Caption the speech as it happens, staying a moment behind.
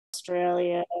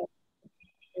Australia,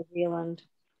 New Zealand.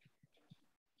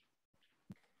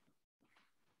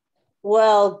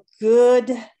 Well,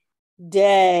 good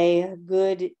day,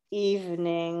 good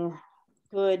evening,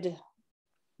 good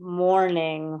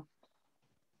morning,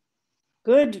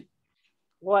 good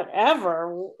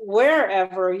whatever,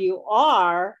 wherever you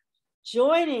are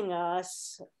joining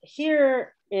us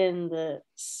here in the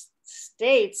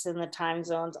States in the time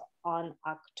zones on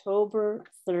October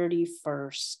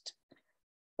 31st,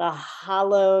 the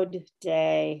hallowed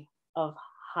day of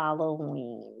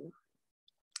Halloween.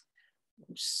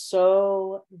 I'm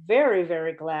so very,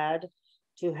 very glad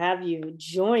to have you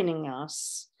joining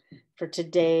us for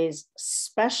today's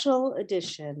special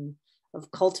edition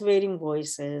of Cultivating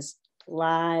Voices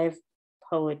Live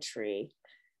Poetry.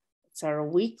 It's our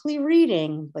weekly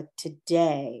reading, but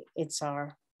today it's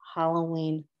our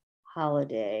Halloween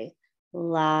holiday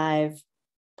live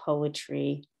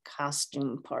poetry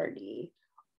costume party.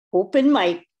 Open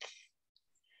mic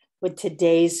with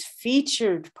today's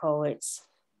featured poets,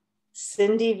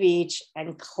 Cindy Beach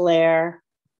and Clare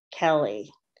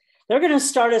Kelly. They're going to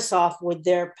start us off with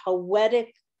their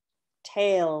poetic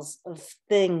tales of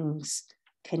things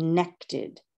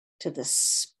connected to the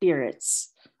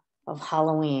spirits of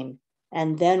Halloween.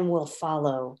 And then we'll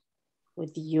follow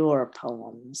with your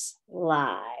poems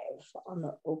live on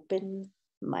the open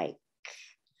mic.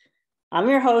 I'm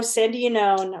your host, Sandy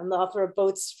Yannone. I'm the author of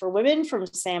Boats for Women from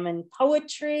Salmon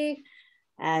Poetry.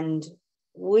 And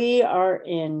we are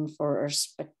in for a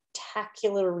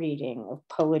spectacular reading of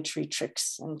Poetry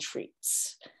Tricks and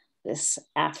Treats this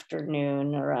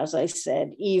afternoon, or as I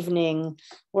said, evening,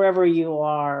 wherever you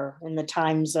are in the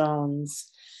time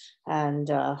zones and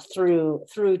through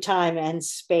time and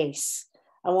space.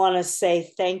 I want to say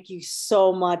thank you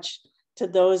so much to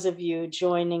those of you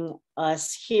joining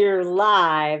us here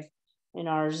live in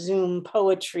our Zoom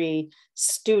poetry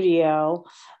studio,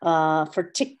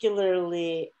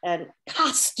 particularly and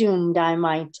costumed, I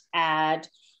might add.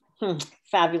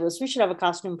 Fabulous. We should have a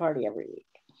costume party every week.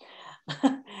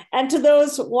 And to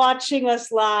those watching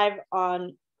us live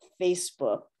on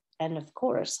Facebook. And of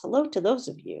course, hello to those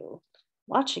of you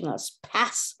watching us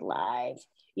past live,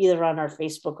 either on our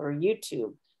Facebook or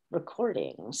YouTube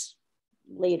recordings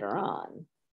later on.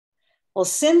 Well,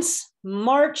 since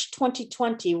March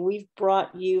 2020, we've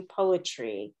brought you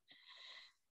poetry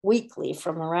weekly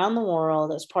from around the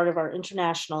world as part of our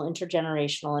international,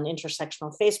 intergenerational, and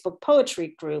intersectional Facebook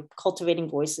poetry group, Cultivating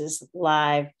Voices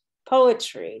Live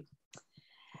Poetry.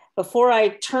 Before I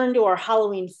turn to our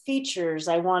Halloween features,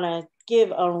 I want to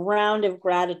give a round of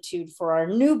gratitude for our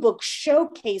new book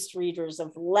showcase readers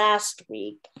of last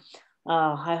week.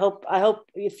 I hope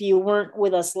if you weren't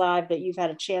with us live that you've had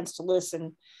a chance to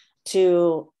listen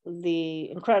to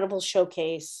the incredible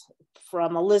showcase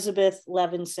from Elizabeth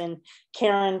Levinson,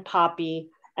 Karen Poppy,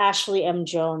 Ashley M.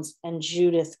 Jones, and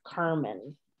Judith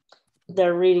Kerman.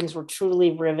 Their readings were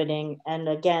truly riveting. And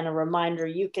again, a reminder,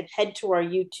 you can head to our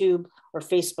YouTube or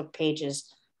Facebook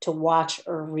pages to watch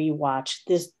or rewatch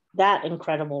that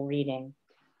incredible reading.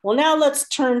 Well, now let's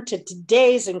turn to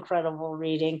today's incredible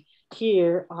reading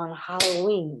here on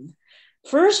Halloween.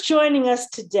 First joining us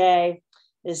today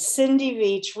is Cindy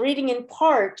Beach, reading in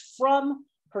part from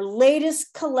her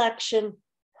latest collection,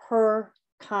 Her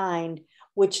Kind,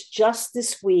 which just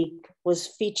this week was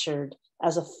featured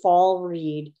as a fall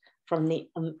read from the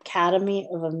Academy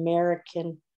of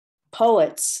American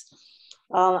Poets.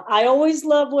 I always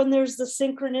love when there's the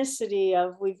synchronicity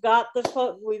of we have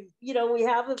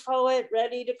the poet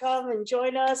ready to come and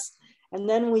join us, and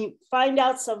then we find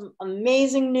out some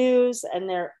amazing news and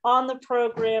they're on the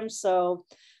program. So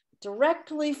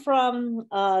directly from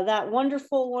that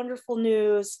wonderful, wonderful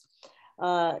news,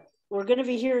 we're going to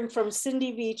be hearing from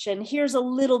Cindy Beach, and here's a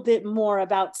little bit more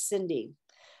about Cindy.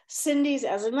 Cindy's,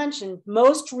 as I mentioned,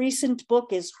 most recent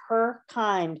book is Her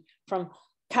Kind from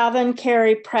Covent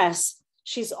Press.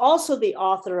 She's also the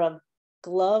author of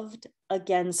Gloved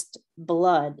Against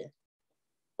Blood,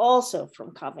 also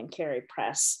from Covent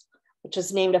Press, which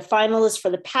was named a finalist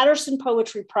for the Patterson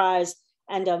Poetry Prize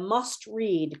and a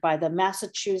must-read by the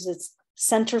Massachusetts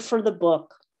Center for the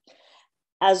Book,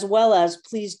 as well as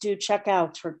please do check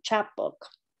out her chapbook,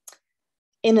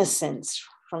 Innocence,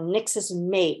 from Nix's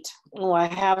Mate. Oh, I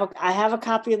have a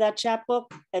copy of that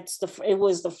chapbook. It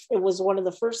was one of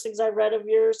the first things I read of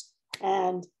yours,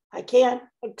 and I can't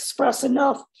express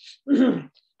enough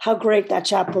how great that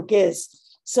chapbook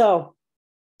is. So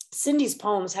Cindy's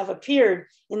poems have appeared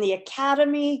in the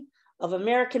Academy of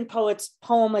American Poets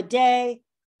Poem a Day,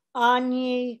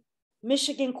 Anye,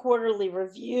 Michigan Quarterly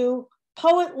Review,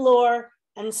 Poet Lore,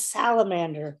 and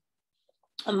Salamander,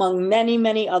 among many,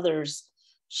 many others.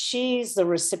 She's the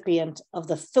recipient of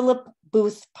the Philip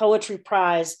Booth Poetry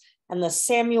Prize and the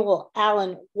Samuel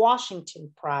Allen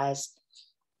Washington Prize,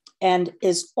 and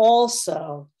is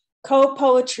also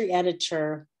co-poetry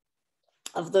editor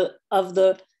of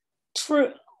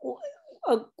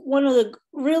one of the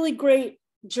really great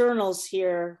journals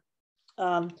here,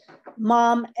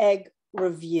 Mom Egg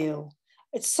Review.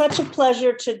 It's such a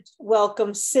pleasure to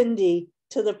welcome Cindy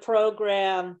to the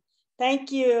program.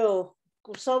 Thank you.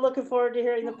 I'm so looking forward to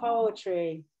hearing the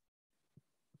poetry.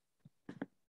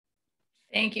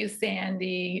 Thank you,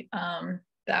 Sandy.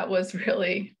 That was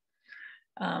really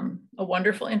a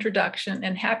wonderful introduction,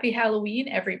 and happy Halloween,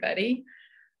 everybody.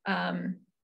 I'm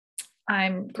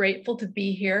grateful to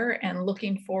be here and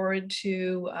looking forward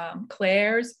to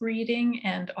Claire's reading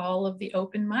and all of the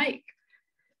open mic.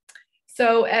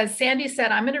 So as Sandy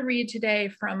said, I'm going to read today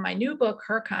from my new book,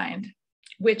 Her Kind,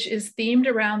 which is themed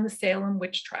around the Salem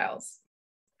witch trials.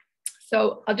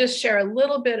 So I'll just share a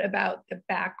little bit about the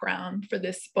background for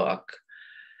this book.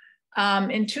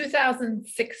 In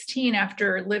 2016,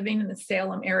 after living in the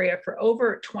Salem area for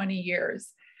over 20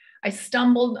 years, I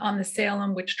stumbled on the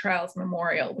Salem Witch Trials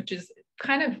Memorial, which is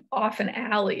kind of off an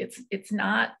alley. It's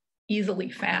not easily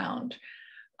found.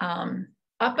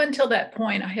 Up until that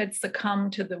point, I had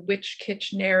succumbed to the witch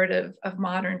kitsch narrative of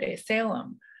modern day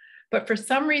Salem. But for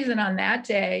some reason on that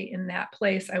day, in that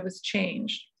place, I was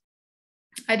changed.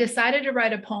 I decided to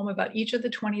write a poem about each of the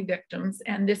 20 victims,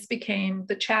 and this became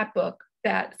the chapbook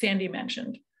that Sandy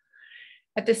mentioned.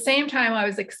 At the same time, I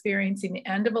was experiencing the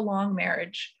end of a long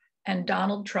marriage, and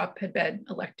Donald Trump had been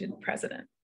elected president.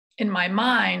 In my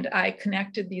mind, I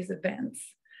connected these events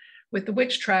with the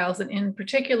witch trials, and in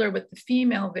particular with the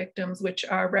female victims, which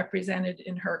are represented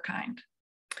in Her Kind.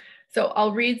 So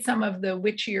I'll read some of the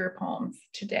witchier poems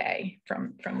today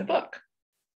from the book.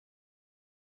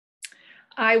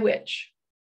 I witch.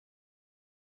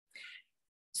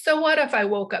 So what if I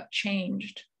woke up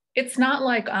changed? It's not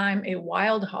like I'm a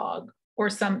wild hog or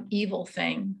some evil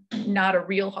thing, not a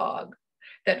real hog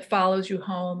that follows you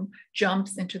home,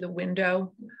 jumps into the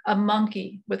window, a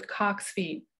monkey with cock's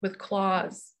feet, with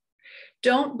claws.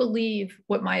 Don't believe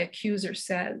what my accuser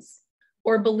says,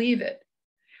 or believe it.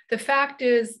 The fact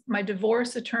is, my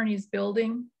divorce attorney's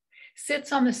building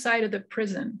sits on the site of the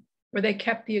prison where they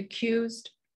kept the accused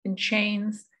in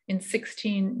chains in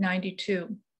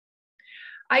 1692.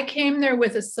 I came there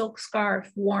with a silk scarf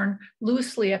worn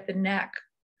loosely at the neck,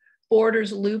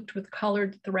 borders looped with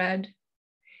colored thread.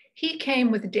 He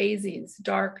came with daisies,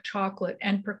 dark chocolate,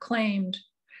 and proclaimed,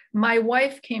 my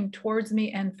wife came towards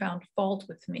me and found fault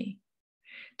with me.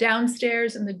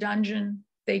 Downstairs in the dungeon,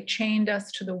 they chained us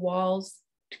to the walls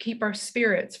to keep our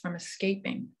spirits from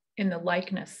escaping in the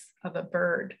likeness of a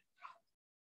bird.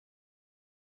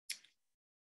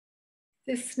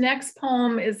 This next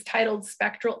poem is titled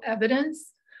Spectral Evidence.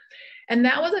 And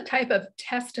that was a type of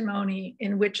testimony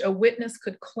in which a witness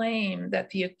could claim that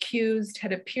the accused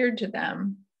had appeared to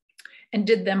them and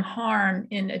did them harm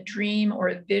in a dream or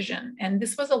a vision. And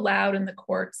this was allowed in the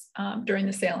courts during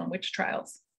the Salem witch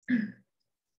trials.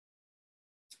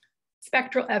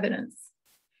 Spectral evidence.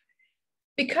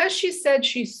 Because she said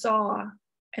she saw,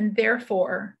 and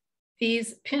therefore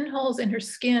these pinholes in her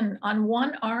skin on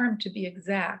one arm to be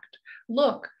exact,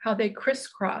 look how they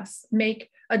crisscross, make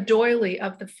a doily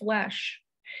of the flesh.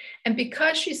 And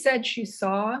because she said she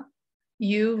saw,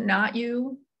 you, not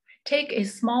you, take a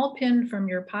small pin from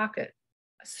your pocket,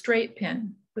 a straight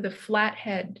pin with a flat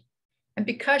head. And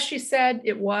because she said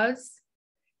it was,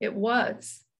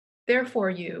 therefore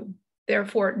you,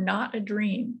 therefore not a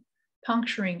dream,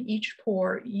 puncturing each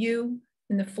pore, you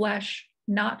in the flesh,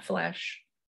 not flesh,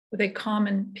 with a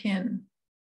common pin.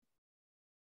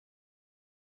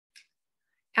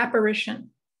 Apparition.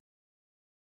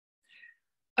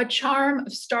 A charm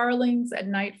of starlings at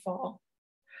nightfall,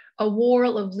 a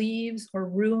whorl of leaves or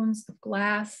runes of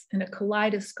glass in a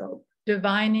kaleidoscope,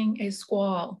 divining a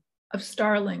squall of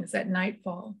starlings at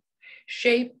nightfall,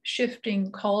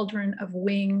 shape-shifting cauldron of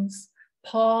wings,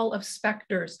 pall of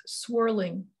specters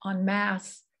swirling en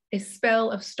masse, a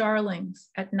spell of starlings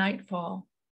at nightfall,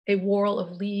 a whorl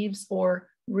of leaves or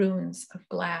runes of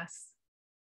glass.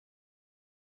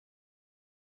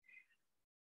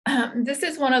 This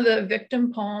is one of the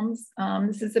victim poems.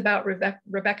 This is about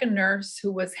Rebecca Nurse,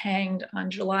 who was hanged on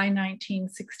July 19,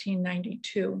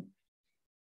 1692.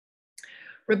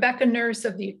 Rebecca Nurse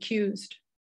of the accused.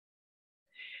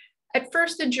 At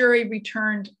first, the jury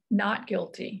returned not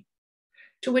guilty,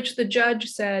 to which the judge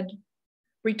said,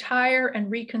 retire and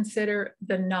reconsider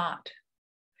the not.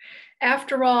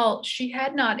 After all, she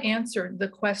had not answered the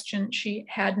question she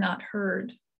had not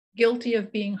heard. Guilty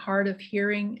of being hard of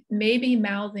hearing, maybe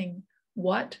mouthing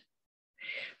What?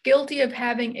 Guilty of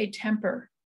having a temper,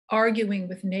 arguing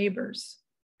with neighbors.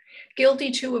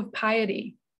 Guilty too of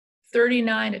piety,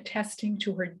 39 attesting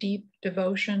to her deep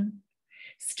devotion.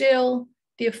 Still,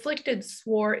 the afflicted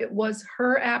swore it was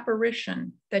her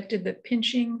apparition that did the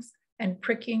pinchings and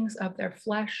prickings of their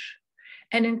flesh.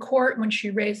 And in court, when she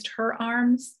raised her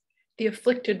arms, the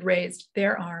afflicted raised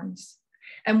their arms.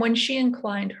 And when she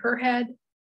inclined her head,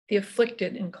 the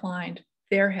afflicted inclined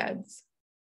their heads.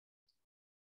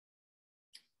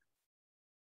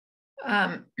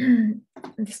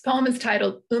 This poem is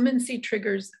titled Ummansi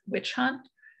Triggers Witch Hunt.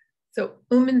 So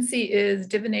Ummansi is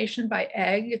divination by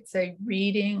egg. It's a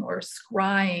reading or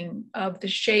scrying of the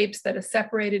shapes that a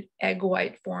separated egg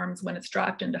white forms when it's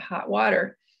dropped into hot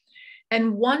water.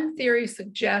 And one theory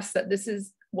suggests that this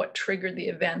is what triggered the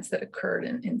events that occurred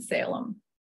in Salem.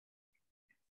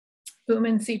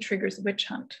 Ummansi triggers witch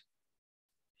hunt.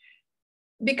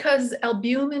 Because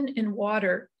albumin in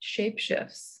water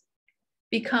shapeshifts,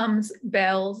 becomes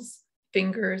bells,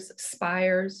 fingers,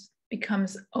 spires,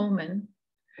 becomes omen,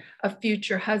 a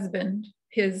future husband,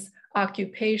 his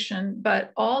occupation,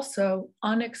 but also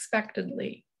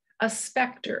unexpectedly, a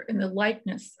specter in the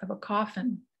likeness of a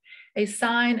coffin, a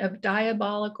sign of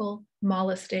diabolical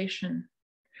molestation.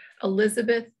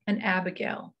 Elizabeth and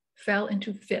Abigail fell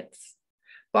into fits,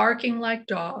 barking like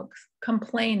dogs,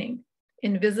 complaining,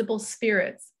 invisible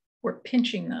spirits were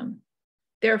pinching them,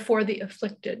 therefore the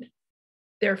afflicted,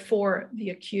 therefore the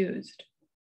accused.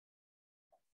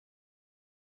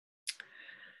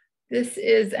 This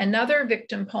is another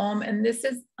victim poem, and this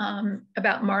is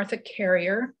about Martha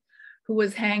Carrier, who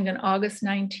was hanged on August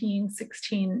 19,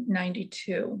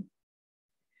 1692.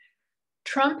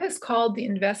 Trump has called the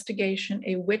investigation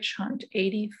a witch hunt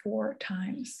 84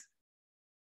 times.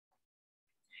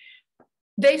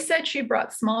 They said she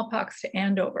brought smallpox to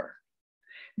Andover.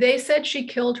 They said she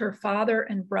killed her father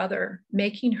and brother,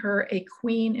 making her a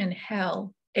queen in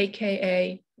hell,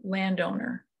 AKA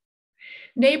landowner.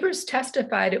 Neighbors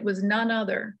testified it was none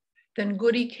other than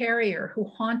Goody Carrier who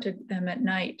haunted them at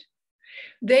night.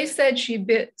 They said she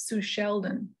bit Sue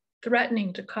Sheldon,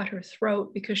 threatening to cut her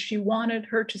throat because she wanted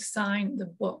her to sign the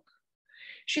book.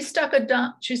 She stuck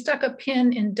a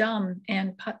pin in dumb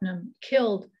Ann Putnam,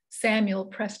 killed Samuel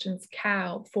Preston's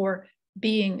cow for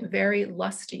being very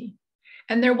lusty.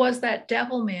 And there was that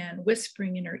devil man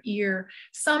whispering in her ear.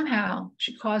 Somehow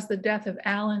she caused the death of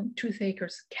Alan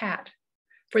Toothacre's cat.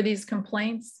 For these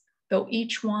complaints, though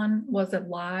each one was a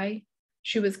lie,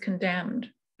 she was condemned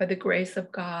by the grace of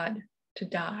God to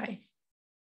die.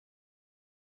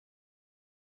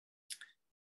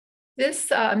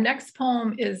 This next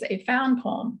poem is a found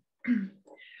poem.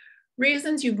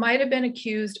 Reasons you might have been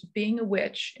accused of being a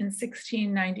witch in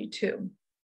 1692.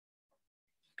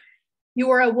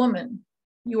 You are a woman.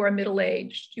 You are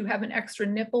middle-aged. You have an extra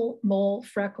nipple, mole,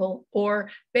 freckle, or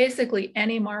basically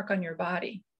any mark on your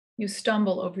body. You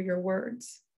stumble over your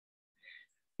words.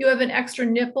 You have an extra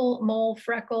nipple, mole,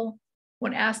 freckle.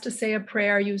 When asked to say a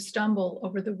prayer, you stumble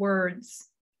over the words.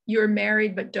 You are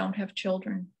married but don't have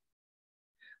children.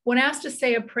 When asked to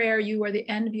say a prayer, you are the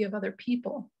envy of other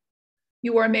people.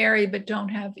 You are married but don't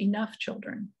have enough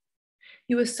children.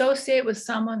 You associate with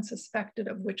someone suspected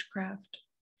of witchcraft.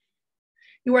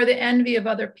 You are the envy of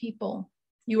other people.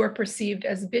 You are perceived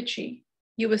as bitchy.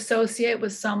 You associate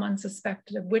with someone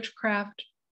suspected of witchcraft.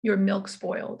 You're milk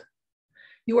spoiled.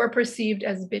 You are perceived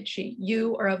as bitchy.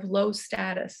 You are of low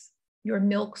status. You're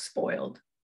milk spoiled,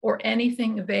 or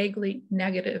anything vaguely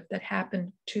negative that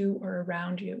happened to or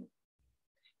around you.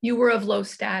 You were of low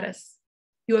status.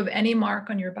 You have any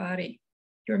mark on your body.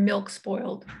 You're milk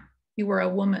spoiled. You are a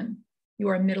woman. You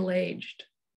are middle-aged.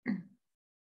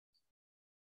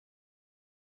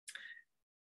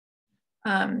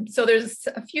 So there's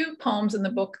a few poems in the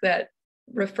book that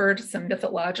refer to some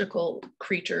mythological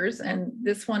creatures, and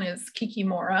this one is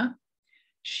Kikimora.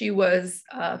 She was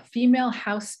a female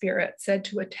house spirit said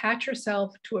to attach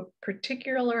herself to a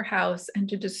particular house and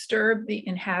to disturb the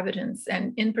inhabitants,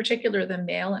 and in particular the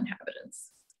male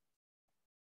inhabitants.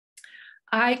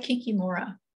 I,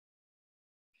 Kikimora.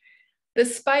 The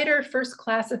spider first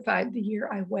classified the year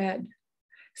I wed.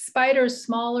 Spiders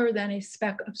smaller than a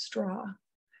speck of straw.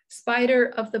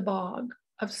 Spider of the bog,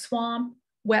 of swamp,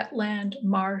 wetland,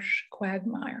 marsh,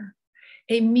 quagmire.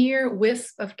 A mere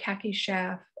wisp of khaki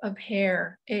chaff, of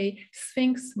hair, a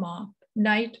sphinx moth,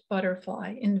 night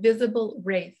butterfly, invisible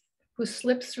wraith, who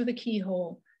slips through the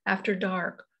keyhole after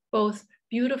dark, both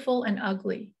beautiful and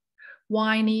ugly,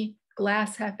 whiny,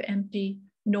 glass half empty,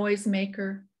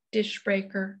 noisemaker, dish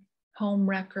breaker, home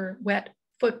wrecker, wet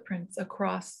footprints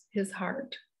across his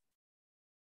heart.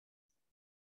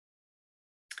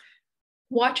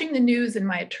 watching the news in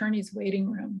my attorney's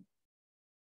waiting room.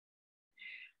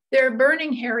 There are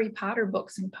burning Harry Potter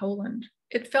books in Poland.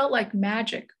 It felt like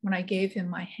magic when I gave him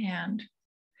my hand.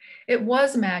 It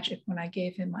was magic when I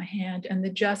gave him my hand and the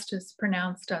justice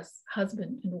pronounced us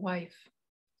husband and wife.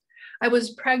 I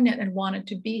was pregnant and wanted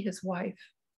to be his wife.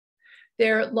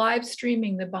 They're live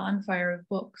streaming the bonfire of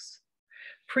books,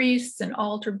 priests and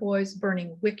altar boys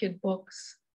burning wicked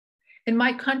books. In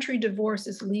my country, divorce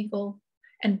is legal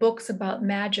and books about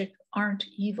magic aren't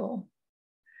evil.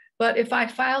 But if I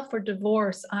file for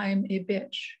divorce, I'm a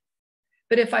bitch.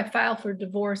 But if I file for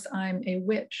divorce, I'm a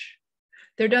witch.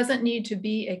 There doesn't need to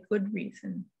be a good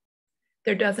reason.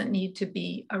 There doesn't need to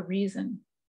be a reason.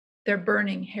 They're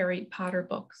burning Harry Potter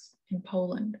books in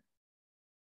Poland.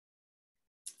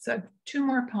 So I have two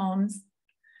more poems.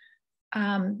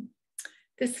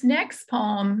 This next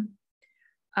poem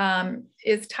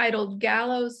is titled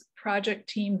Gallows Project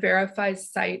Team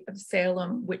Verifies Site of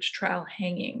Salem Witch Trial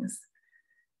Hangings.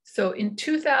 So in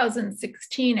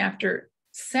 2016, after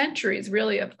centuries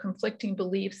really of conflicting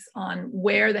beliefs on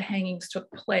where the hangings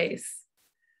took place,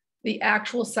 the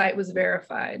actual site was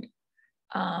verified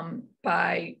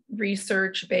by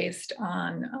research based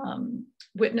on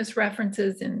witness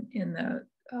references in the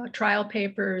trial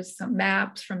papers, some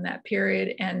maps from that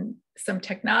period, and some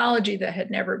technology that had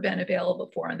never been available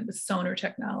before, and it was sonar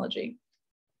technology.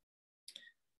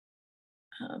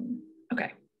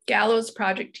 Okay, Gallows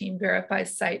Project Team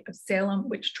verifies site of Salem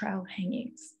witch trial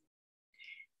hangings.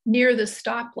 Near the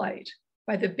stoplight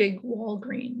by the big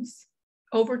Walgreens,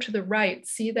 over to the right,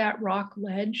 see that rock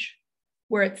ledge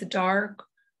where it's dark,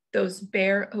 those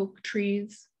bare oak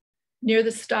trees? Near the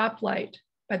stoplight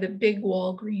by the big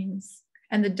Walgreens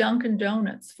and the Dunkin'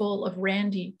 Donuts full of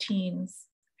randy teens.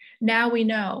 Now we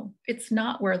know it's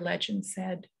not where legend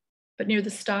said, but near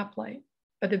the stoplight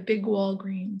by the big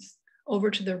Walgreens, over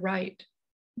to the right,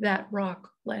 that rock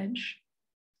ledge.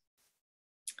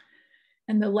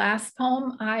 And the last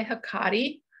poem, I,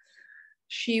 Hecate.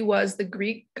 She was the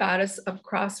Greek goddess of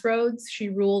crossroads. She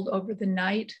ruled over the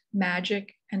night,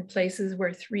 magic, and places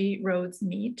where three roads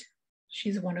meet.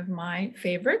 She's one of my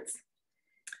favorites.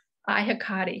 I,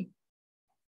 Hecate.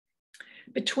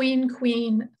 Between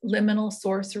queen, liminal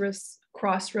sorceress,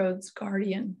 crossroads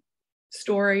guardian,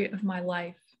 story of my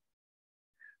life.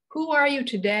 Who are you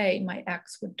today, my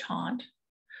ex would taunt.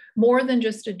 More than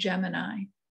just a Gemini,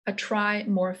 a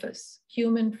trimorphous,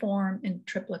 human form in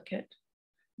triplicate.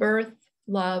 Birth,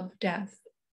 love, death,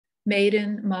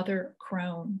 maiden, mother,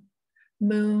 crone,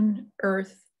 moon,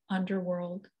 earth,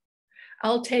 underworld.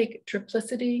 I'll take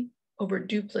triplicity over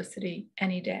duplicity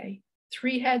any day.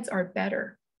 Three heads are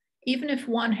better, even if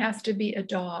one has to be a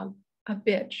dog, a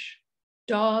bitch.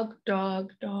 Dog,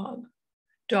 dog, dog.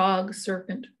 Dog,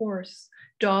 serpent, horse.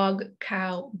 Dog,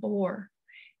 cow, boar.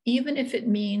 Even if it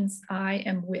means I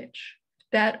am witch.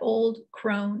 That old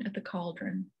crone at the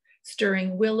cauldron,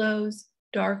 stirring willows,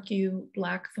 dark yew,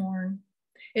 blackthorn.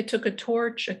 It took a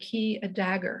torch, a key, a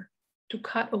dagger to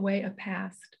cut away a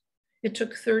past. It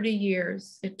took 30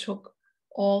 years. It took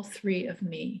all three of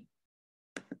me.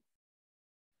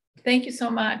 Thank you so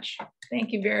much.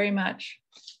 Thank you very much.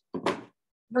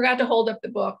 Forgot to hold up the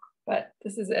book, but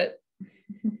this is it.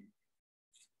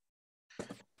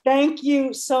 Thank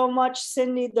you so much,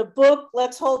 Cindy. The book,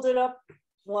 let's hold it up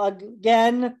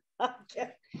again,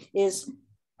 is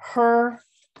Her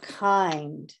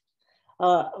Kind.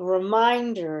 A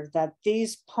reminder that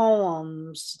these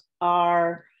poems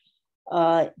are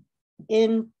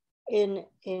in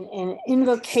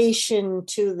invocation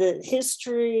to the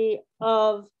history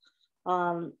of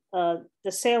the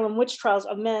Salem witch trials,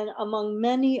 among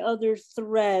many other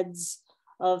threads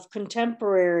of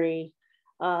contemporary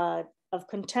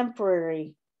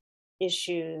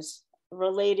issues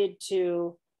related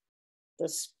to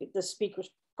the speaker's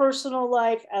personal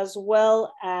life, as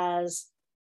well as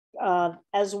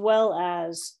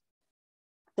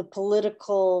the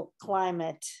political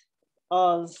climate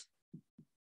of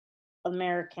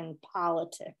American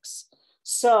politics.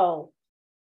 So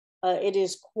it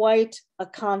is quite a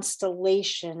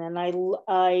constellation, and I am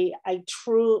a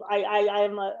true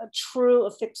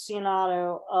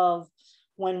aficionado of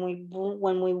when we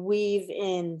weave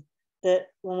in the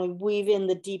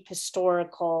deep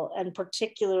historical, and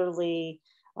particularly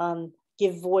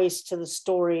give voice to the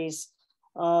stories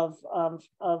of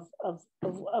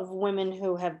women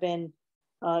who have been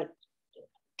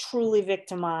truly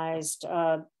victimized,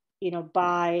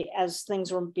 by, as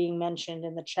things were being mentioned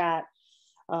in the chat,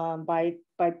 by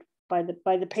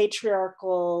the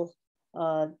patriarchal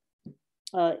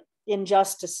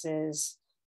injustices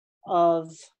of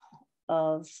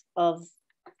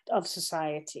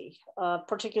society,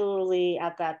 particularly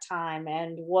at that time.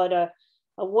 And what a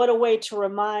way to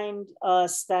remind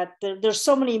us that there's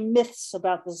so many myths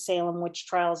about the Salem witch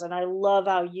trials, and I love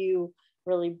how you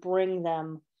really bring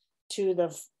them to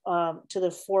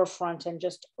the forefront and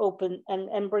just open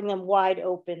and bring them wide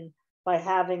open by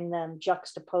having them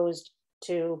juxtaposed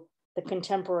to the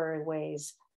contemporary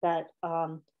ways that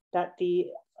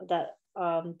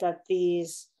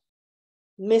these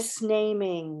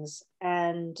misnamings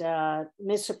and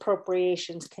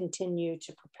misappropriations continue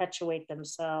to perpetuate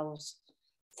themselves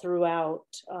throughout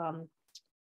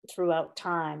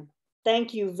time.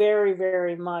 Thank you very,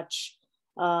 very much.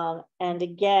 And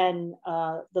again,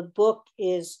 the book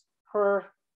is Her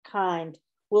Kind.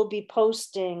 We'll be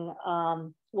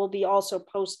also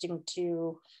posting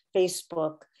to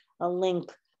Facebook a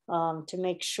link to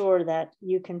make sure that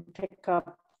you can pick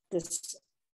up this.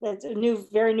 That's a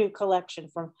very new collection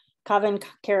from Coven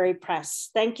Carey Press.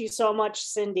 Thank you so much,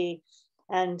 Cindy.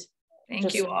 And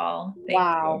thank you all.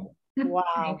 Wow. Wow.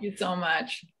 Thank you so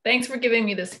much. Thanks for giving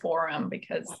me this forum,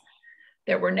 because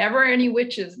there were never any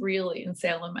witches really in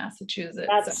Salem,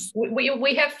 Massachusetts. So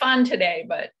we have fun today,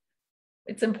 but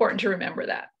it's important to remember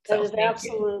that. So that is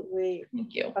absolutely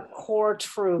a core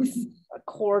truth, a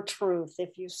core truth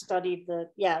if you studied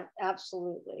yeah,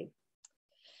 absolutely.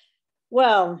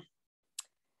 Well,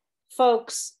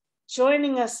 folks,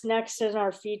 joining us next in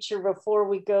our feature before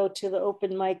we go to the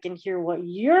open mic and hear what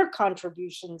your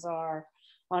contributions are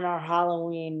on our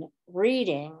Halloween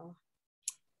reading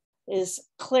is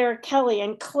Clare Kelly.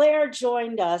 And Clare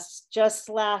joined us just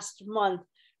last month,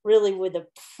 really with a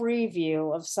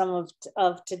preview of some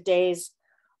of today's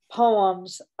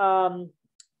poems.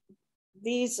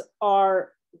 These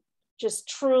are just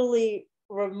truly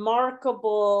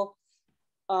remarkable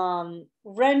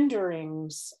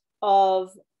renderings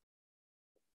of,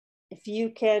 if you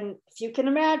can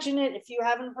imagine it, if you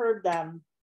haven't heard them,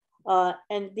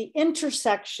 and the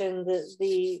intersection,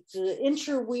 the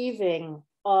interweaving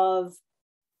of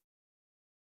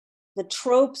the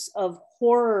tropes of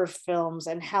horror films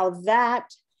and how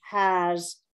that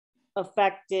has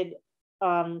affected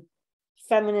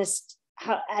feminist,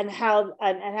 and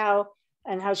how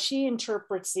she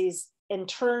interprets these and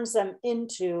turns them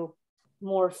into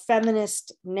more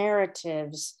feminist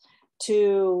narratives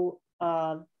to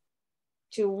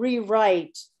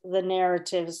rewrite the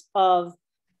narratives of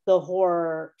the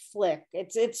horror flick.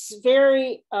 It's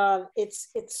very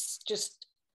it's just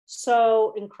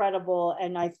so incredible,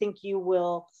 and I think you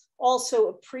will also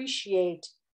appreciate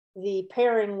the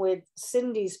pairing with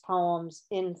Cindy's poems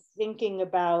in thinking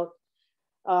about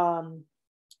how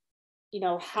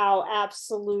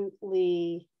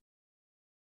absolutely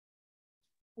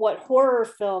what horror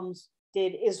films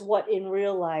did is what in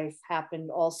real life happened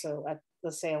also at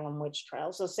the Salem witch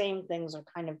trial. So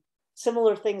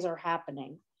similar things are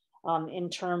happening in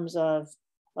terms of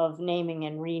naming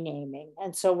and renaming.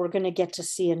 And so we're going to get to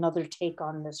see another take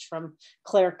on this from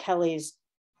Clare Kelly's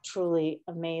truly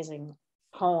amazing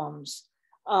poems.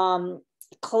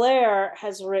 Clare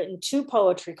has written 2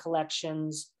 poetry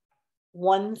collections,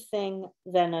 One Thing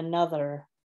Then Another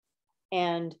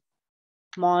and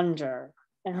Maunder.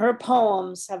 And her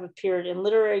poems have appeared in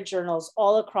literary journals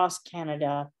all across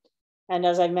Canada. And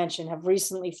as I mentioned, have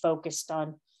recently focused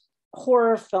on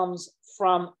horror films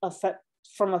from a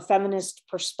feminist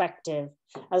perspective,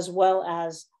 as well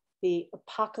as the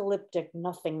apocalyptic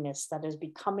nothingness that is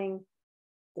becoming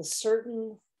the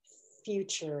certain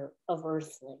future of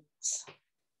Earthlings.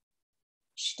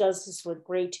 She does this with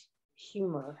great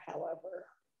humor, however.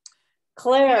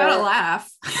 Clare. You gotta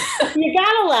laugh. You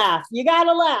gotta laugh. You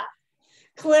gotta laugh.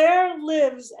 Clare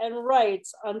lives and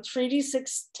writes on Treaty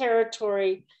 6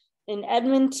 territory in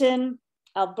Edmonton,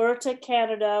 Alberta,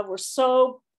 Canada. We're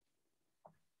so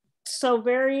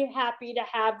very happy to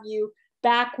have you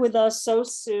back with us so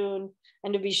soon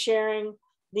and to be sharing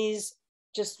these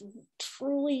just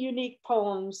truly unique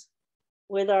poems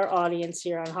with our audience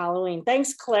here on Halloween.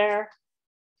 Thanks, Clare.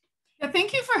 Yeah,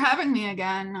 thank you for having me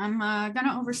again. I'm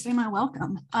gonna overstay my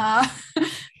welcome.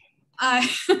 And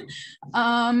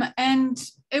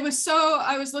it was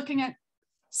I was looking at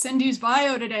Cindy's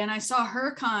bio today and I saw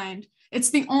Her Kind. It's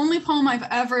the only poem I've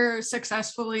ever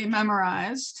successfully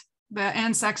memorized, the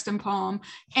Anne Sexton poem.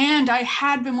 And I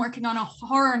had been working on a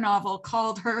horror novel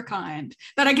called Her Kind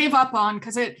that I gave up on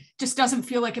because it just doesn't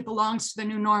feel like it belongs to the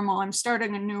new normal. I'm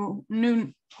starting a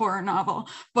new horror novel,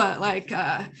 but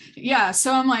yeah,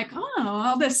 so I'm like, oh,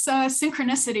 all this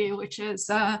synchronicity, which is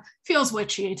feels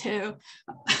witchy too.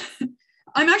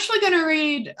 I'm actually going to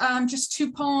read just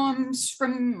 2 poems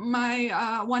from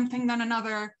my One Thing Then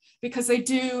Another, because they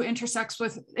do intersect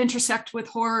with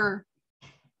horror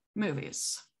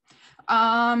movies.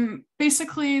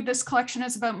 Basically, this collection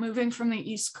is about moving from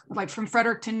the east, like from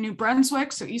Fredericton, New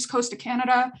Brunswick, so east coast of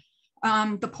Canada,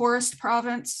 the poorest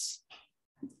province,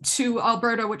 to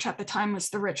Alberta, which at the time was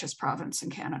the richest province in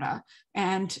Canada,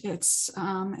 and it's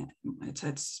a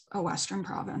Western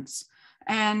province,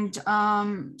 and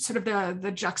sort of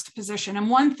the juxtaposition. And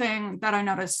one thing that I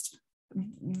noticed,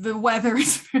 the weather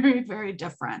is very, very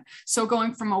different. So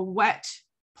going from a wet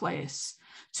place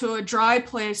to a dry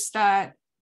place that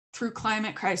through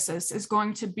climate crisis is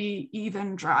going to be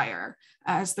even drier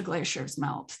as the glaciers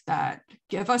melt that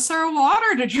give us our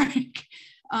water to drink.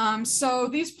 So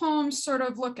these poems sort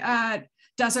of look at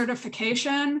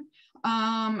desertification,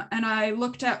 and I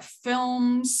looked at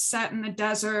films set in the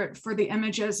desert for the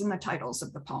images and the titles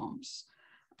of the poems.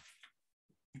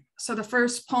 So the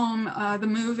first poem, the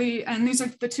movie, and these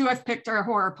are the two I've picked are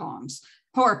horror poems,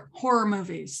 horror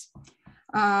movies.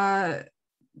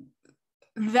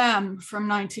 Them from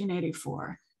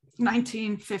 1954.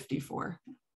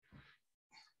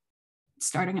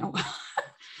 Starting out well.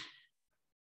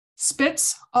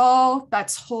 Spits all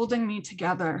that's holding me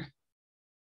together.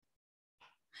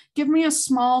 Give me a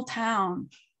small town,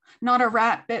 not a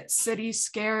rat-bit city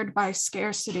scared by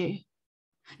scarcity.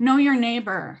 Know your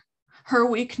neighbor, her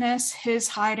weakness, his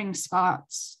hiding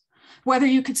spots, whether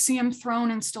you could see him thrown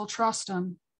and still trust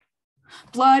him.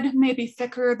 Blood may be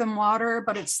thicker than water,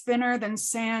 but it's thinner than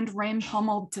sand rain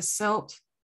pummeled to silt.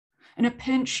 In a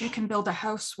pinch, you can build a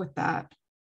house with that.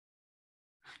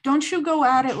 Don't you go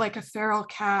at it like a feral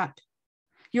cat.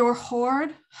 Your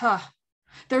horde? Huh.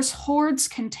 There's hordes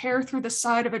can tear through the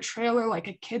side of a trailer like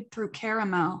a kid through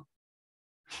caramel.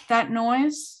 That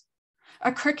noise?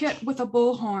 A cricket with a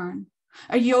bullhorn,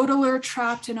 a yodeler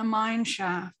trapped in a mine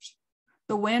shaft.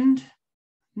 The wind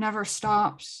never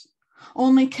stops.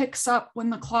 Only kicks up when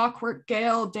the clockwork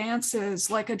gale dances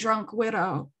like a drunk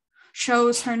widow,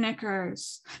 shows her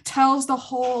knickers, tells the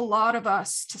whole lot of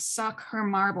us to suck her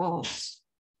marbles.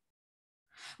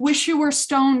 Wish you were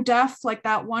stone deaf like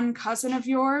that one cousin of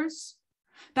yours?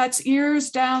 That's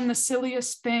ears down the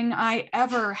silliest thing I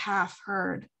ever half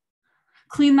heard.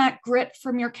 Clean that grit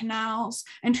from your canals,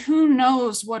 and who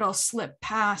knows what'll slip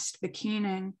past the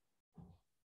keening.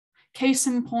 Case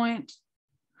in point,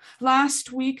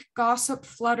 last week, gossip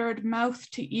fluttered mouth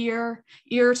to ear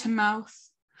to mouth,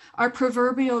 our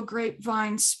proverbial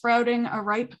grapevine sprouting a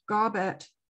ripe gobbet,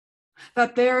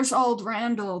 that there's old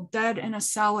Randall dead in a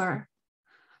cellar,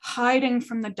 hiding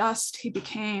from the dust he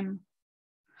became.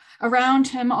 Around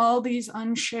him, all these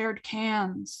unshared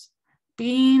cans,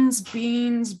 beans,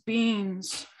 beans,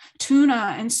 beans,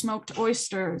 tuna and smoked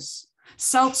oysters,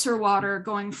 seltzer water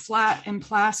going flat in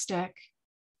plastic.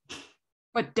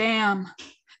 But damn,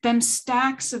 them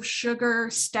stacks of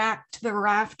sugar stacked to the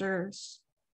rafters.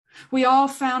 We all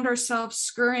found ourselves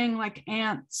scurrying like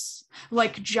ants,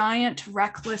 like giant,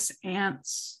 reckless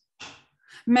ants.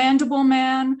 Mandible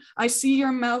man, I see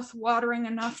your mouth watering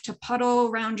enough to puddle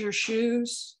around your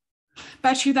shoes.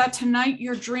 Bet you that tonight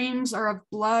your dreams are of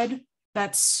blood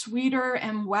that's sweeter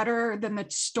and wetter than the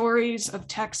stories of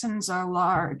Texans are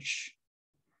large.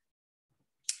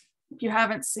 If you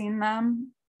haven't seen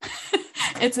them,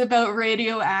 it's about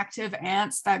radioactive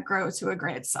ants that grow to a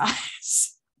great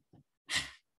size.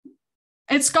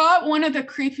 It's got one of the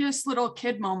creepiest little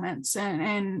kid moments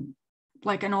in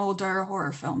like an older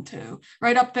horror film too,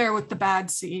 right up there with The Bad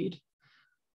Seed.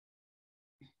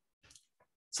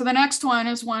 So the next one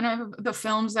is one of the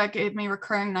films that gave me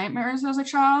recurring nightmares as a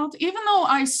child. Even though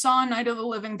I saw Night of the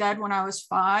Living Dead when I was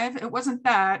 5, it wasn't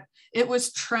that, it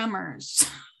was Tremors.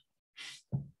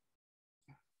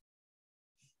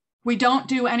 We don't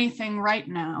do anything right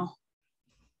now.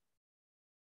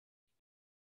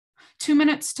 2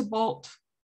 minutes to bolt.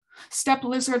 Step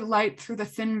lizard light through the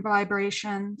thin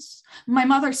vibrations. My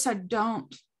mother said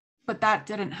don't, but that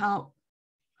didn't help.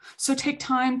 So take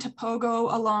time to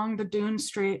pogo along the dune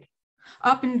street,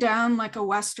 up and down like a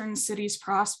Western city's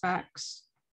prospects.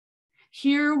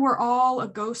 Here we're all a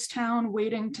ghost town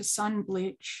waiting to sun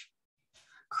bleach.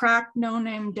 Cracked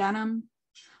no-name denim,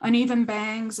 uneven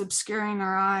bangs obscuring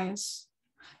our eyes.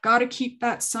 Gotta keep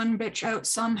that sun bitch out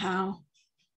somehow.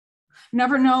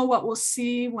 Never know what we'll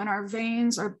see when our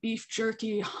veins are beef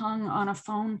jerky hung on a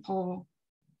phone pole.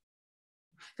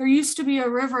 There used to be a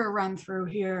river run through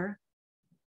here.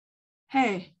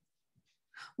 Hey,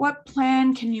 what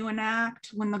plan can you enact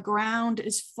when the ground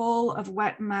is full of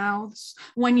wet mouths,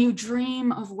 when you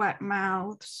dream of wet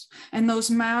mouths, and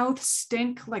those mouths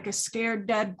stink like a scared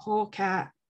dead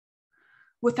polecat?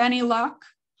 With any luck,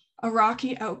 a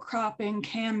rocky outcropping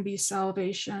can be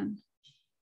salvation.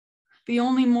 The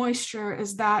only moisture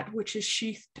is that which is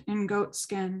sheathed in goat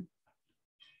skin.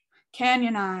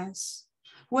 Canyon eyes.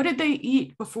 What did they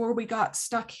eat before we got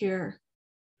stuck here?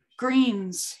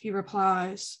 Greens, he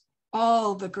replies.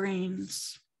 All the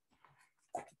greens.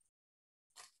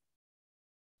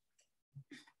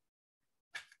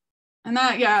 And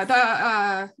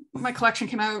my collection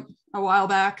came out a while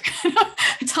back.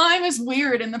 Time is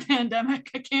weird in the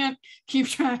pandemic. I can't keep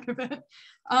track of it.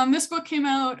 This book came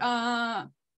out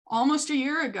almost a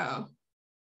year ago.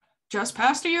 Just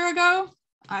past a year ago.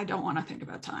 I don't want to think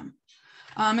about time.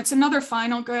 It's another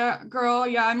final girl.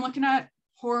 Yeah, I'm looking at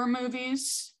horror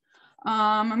movies.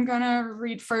 I'm gonna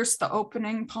read first the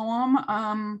opening poem.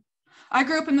 I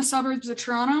grew up in the suburbs of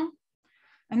Toronto,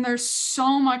 and there's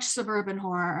so much suburban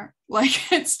horror.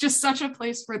 Like, it's just such a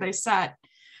place where they set.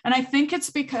 And I think it's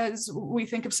because we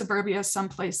think of suburbia as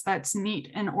someplace that's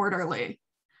neat and orderly.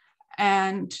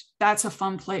 And that's a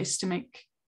fun place to make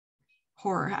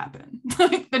horror happen.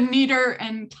 Like, the neater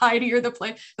and tidier the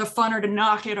place, the funner to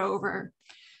knock it over.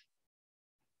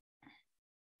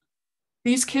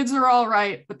 These kids are all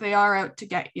right, but they are out to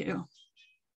get you.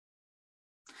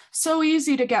 So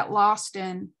easy to get lost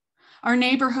in. Our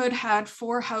neighborhood had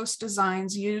 4 house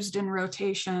designs used in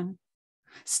rotation.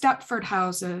 Stepford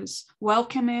houses,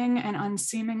 welcoming and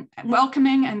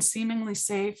seemingly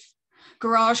safe.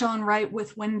 Garage on right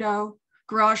with window,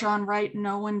 garage on right,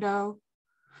 no window.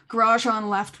 Garage on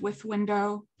left with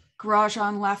window, garage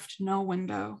on left, no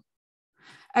window.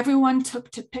 Everyone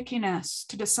took to pickiness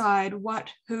to decide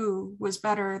who was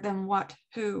better than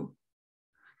who.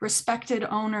 Respected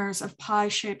owners of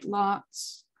pie-shaped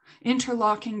lots,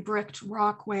 interlocking bricked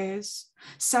walkways,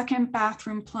 second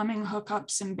bathroom plumbing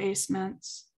hookups in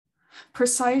basements,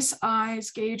 precise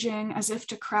eyes gauging as if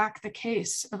to crack the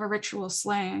case of a ritual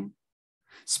slaying,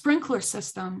 sprinkler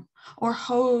system or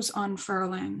hose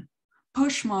unfurling,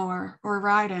 push mower or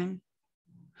riding.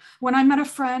 When I met a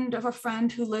friend of a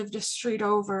friend who lived a street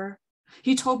over,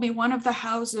 he told me one of the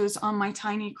houses on my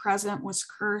tiny crescent was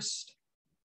cursed.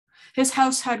 His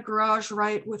house had garage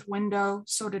right with window,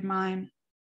 so did mine.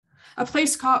 A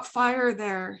place caught fire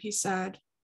there, he said.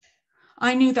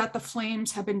 I knew that the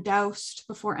flames had been doused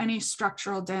before any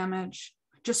structural damage,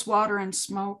 just water and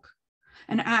smoke,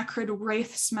 an acrid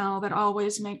wraith smell that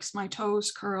always makes my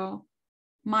toes curl.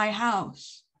 My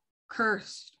house,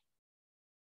 cursed.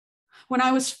 When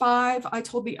I was 5, I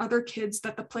told the other kids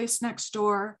that the place next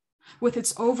door, with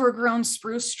its overgrown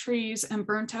spruce trees and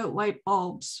burnt out light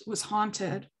bulbs, was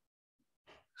haunted.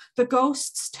 The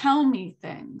ghosts tell me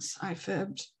things, I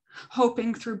fibbed,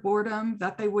 hoping through boredom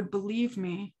that they would believe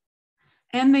me.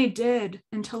 And they did,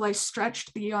 until I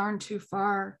stretched the yarn too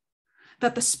far,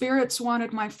 that the spirits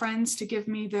wanted my friends to give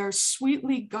me their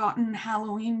sweetly gotten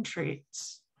Halloween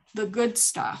treats, the good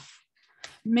stuff.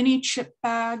 Mini chip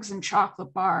bags and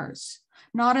chocolate bars,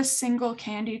 not a single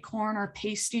candy corn or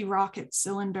pasty rocket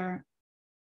cylinder.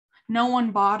 No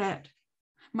one bought it.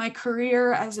 My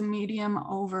career as a medium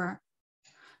over.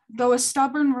 Though a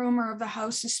stubborn rumor of the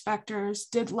House of Specters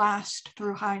did last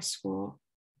through high school.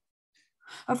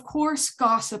 Of course,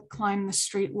 gossip climbed the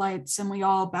streetlights and we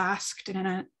all basked in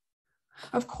it.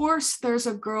 Of course, there's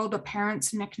a girl the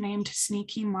parents nicknamed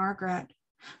Sneaky Margaret,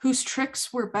 whose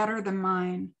tricks were better than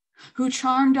mine, who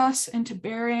charmed us into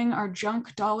burying our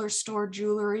junk dollar store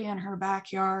jewelry in her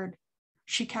backyard.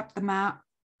 She kept the map,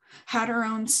 had her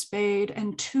own spade,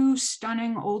 and 2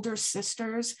 stunning older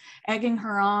sisters egging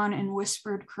her on in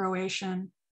whispered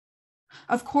Croatian.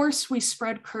 Of course, we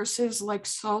spread curses like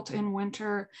salt in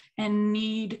winter and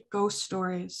need ghost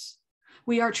stories.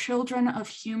 We are children of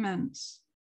humans.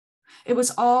 It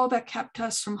was all that kept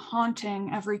us from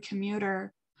haunting every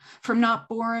commuter, from not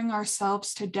boring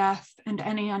ourselves to death and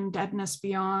any undeadness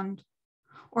beyond,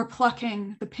 or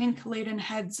plucking the pink-laden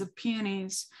heads of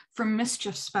peonies from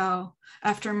mischief spell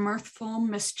after mirthful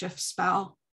mischief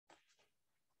spell.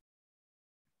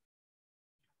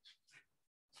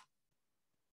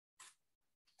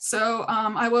 So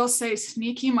I will say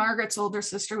Sneaky Margaret's older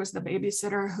sister was the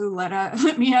babysitter who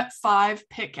let me at 5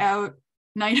 pick out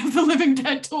Night of the Living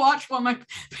Dead to watch while my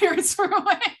parents were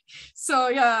away. So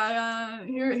yeah,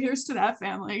 here's to that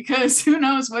family, because who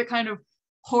knows what kind of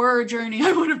horror journey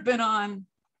I would have been on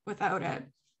without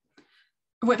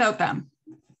them.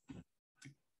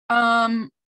 I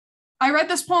read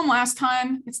this poem last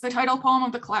time. It's the title poem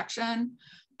of the collection,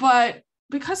 but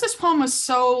because this poem was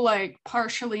so like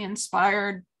partially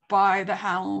inspired by the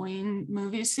Halloween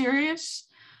movie series,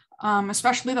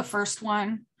 especially the first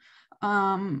one,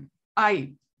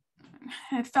 I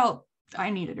felt I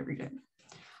needed to read it.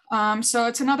 So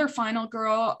it's another final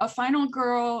girl. A final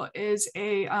girl is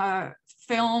a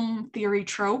film theory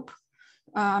trope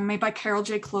made by Carol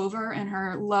J. Clover in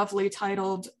her lovely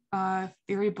titled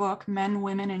theory book, Men,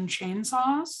 Women, and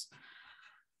Chainsaws.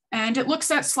 And it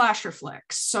looks at slasher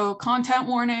flicks. So content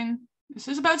warning, this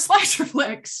is about slasher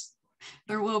flicks.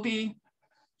 There will be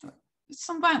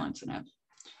some violence in it.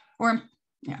 Or,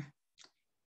 yeah.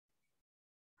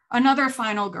 Another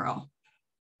final girl.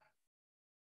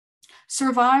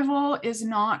 Survival is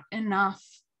not enough.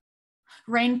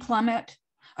 Rain plummet,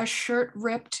 a shirt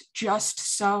ripped just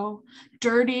so,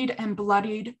 dirtied and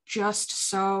bloodied just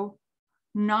so.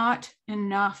 Not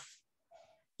enough.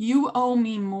 You owe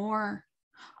me more.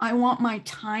 I want my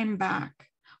time back,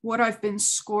 what I've been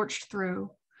scorched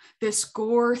through, this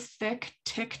gore, thick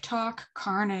TikTok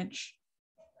carnage.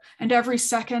 And every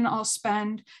second I'll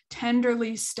spend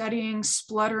tenderly steadying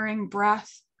spluttering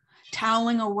breath,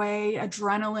 toweling away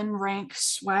adrenaline rank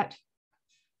sweat.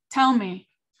 Tell me,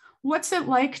 what's it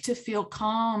like to feel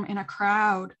calm in a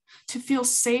crowd, to feel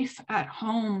safe at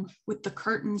home with the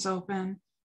curtains open?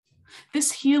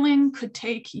 This healing could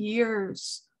take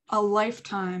years, a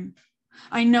lifetime.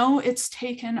 I know it's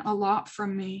taken a lot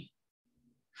from me.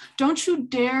 Don't you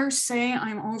dare say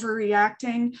I'm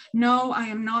overreacting. No, I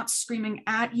am not screaming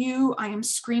at you. I am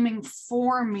screaming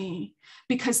for me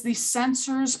because these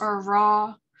sensors are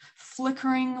raw,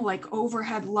 flickering like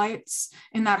overhead lights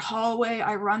in that hallway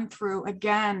I run through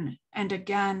again and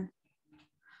again.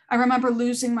 I remember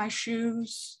losing my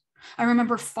shoes. I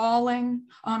remember falling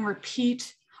on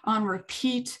repeat, on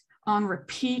repeat, on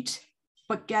repeat,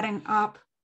 but getting up.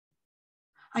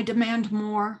 I demand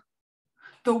more.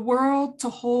 The world to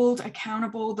hold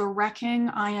accountable the wrecking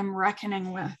I am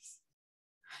reckoning with.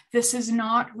 This is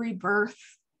not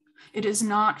rebirth. It is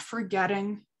not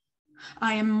forgetting.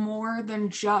 I am more than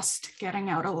just getting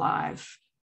out alive.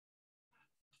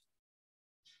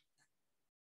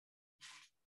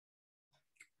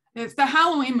 If the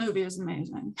Halloween movie is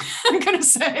amazing, I'm gonna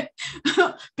say,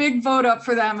 big vote up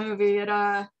for that movie.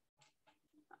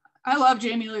 I love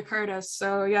Jamie Lee Curtis,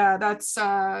 so yeah, that's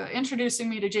introducing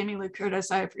me to Jamie Lee Curtis.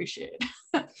 I appreciate.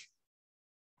 It's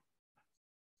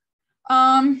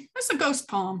a ghost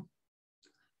poem,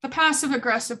 The Passive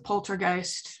Aggressive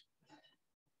Poltergeist.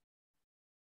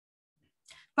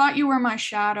 Thought you were my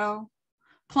shadow,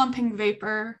 plumping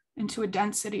vapor into a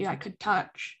density I could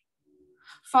touch,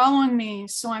 following me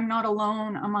so I'm not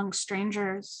alone among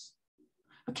strangers,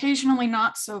 occasionally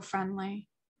not so friendly,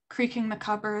 creaking the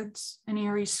cupboards, an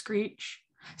eerie screech,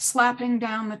 slapping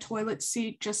down the toilet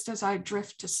seat just as I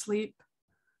drift to sleep.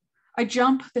 I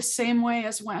jump the same way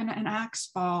as when an axe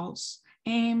falls,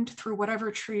 aimed through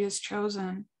whatever tree is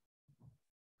chosen.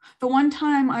 The one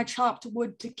time I chopped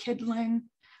wood to kindling,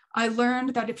 I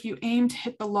learned that if you aim to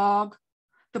hit the log,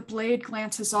 the blade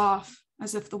glances off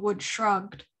as if the wood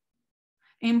shrugged.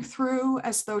 Aim through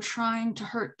as though trying to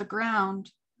hurt the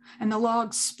ground, and the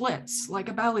log splits like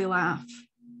a belly laugh.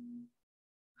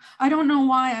 I don't know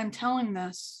why I'm telling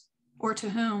this, or to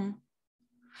whom.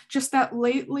 Just that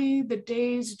lately the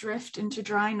days drift into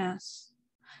dryness,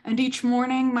 and each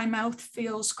morning my mouth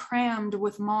feels crammed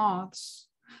with moths,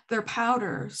 their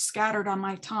powder scattered on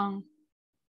my tongue.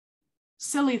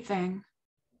 Silly thing,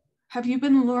 have you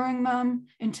been luring them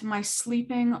into my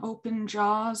sleeping open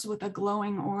jaws with a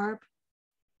glowing orb?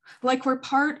 Like we're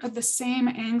part of the same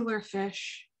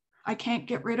anglerfish, I can't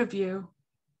get rid of you.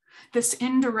 This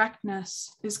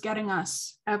indirectness is getting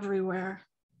us everywhere.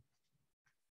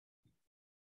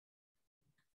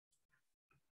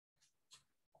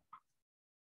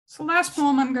 So last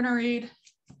poem I'm going to read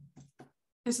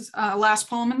is last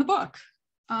poem in the book.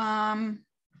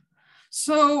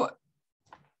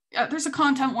 Yeah, there's a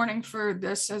content warning for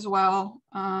this as well.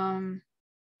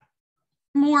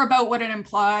 More about what it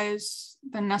implies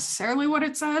than necessarily what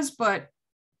it says, but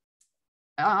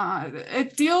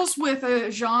it deals with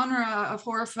a genre of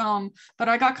horror film that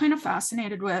I got kind of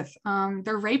fascinated with.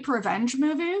 They're rape revenge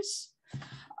movies.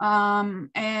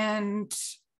 And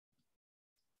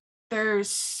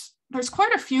there's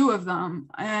quite a few of them.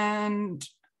 And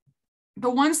the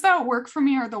ones that work for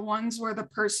me are the ones where the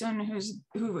person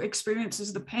who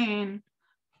experiences the pain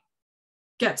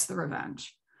gets the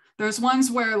revenge. There's ones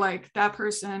where like that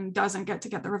person doesn't get to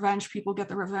get the revenge, people get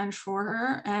the revenge for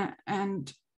her,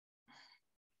 and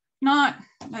not,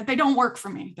 they don't work for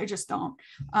me, they just don't.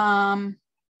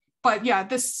 But yeah,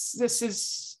 this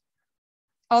is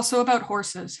also about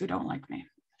horses who don't like me.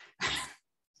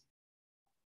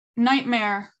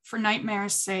 Nightmare for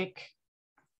nightmare's sake.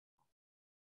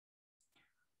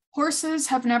 Horses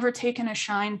have never taken a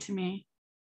shine to me.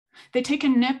 They take a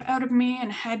nip out of me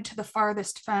and head to the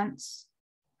farthest fence.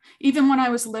 Even when I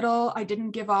was little, I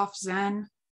didn't give off zen.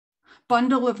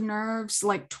 Bundle of nerves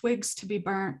like twigs to be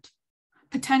burnt.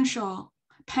 Potential,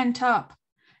 pent up,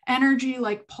 Energy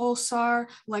like pulsar,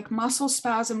 like muscle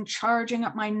spasm charging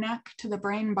up my neck to the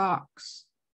brain box.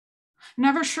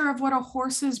 Never sure of what a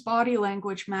horse's body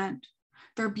language meant.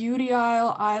 Their beauty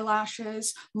aisle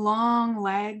eyelashes, long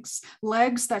legs,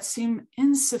 legs that seem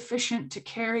insufficient to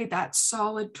carry that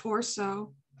solid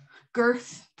torso,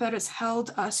 girth that has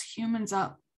held us humans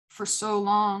up for so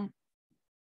long.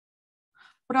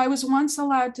 But I was once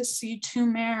allowed to see two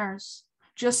mares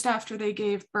just after they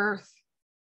gave birth,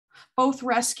 both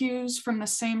rescues from the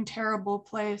same terrible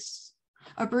place,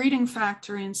 a breeding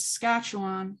factory in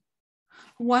Saskatchewan,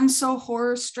 one so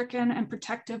horror-stricken and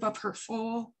protective of her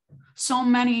foal, so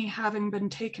many having been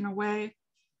taken away,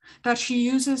 that she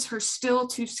uses her still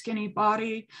too skinny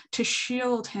body to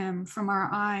shield him from our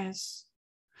eyes.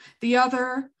 The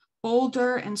other,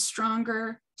 bolder and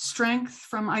stronger, strength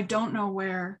from I don't know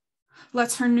where,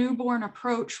 lets her newborn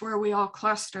approach where we all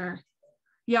cluster,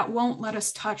 yet won't let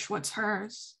us touch what's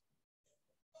hers.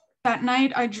 That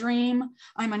night I dream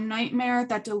I'm a nightmare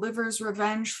that delivers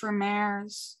revenge for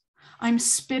mares. I'm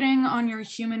spitting on your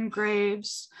human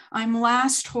graves. I'm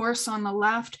last horse on the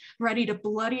left, ready to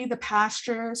bloody the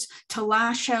pastures, to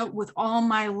lash out with all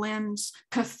my limbs,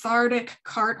 cathartic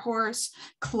cart horse,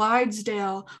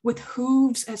 Clydesdale with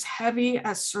hooves as heavy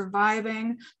as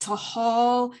surviving, to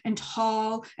haul and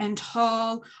haul and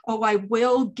haul. Oh, I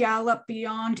will gallop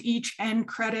beyond each end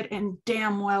credit and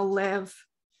damn well live.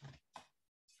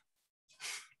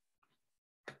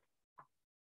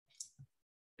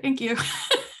 Thank you.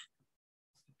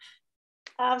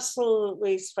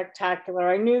 Absolutely spectacular.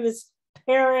 I knew this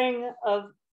pairing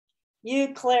of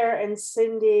you, Claire, and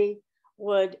Cindy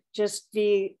would just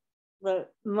be the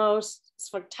most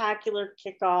spectacular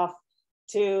kickoff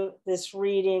to this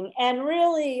reading. And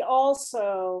really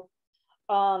also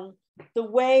the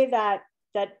way that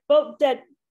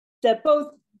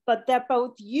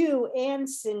both you and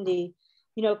Cindy,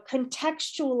 you know,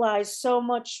 contextualize so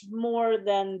much more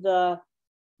than the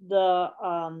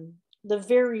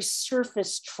very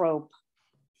surface trope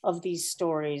of these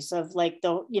stories of like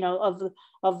the, you know,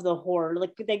 of the horror.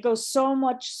 Like they go so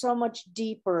much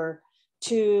deeper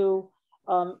to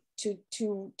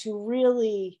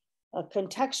really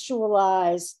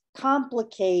contextualize,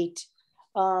 complicate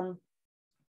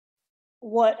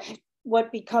what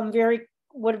have become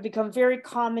very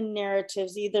common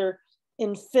narratives, either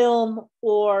in film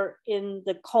or in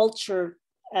the culture,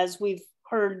 as we've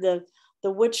heard the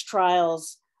witch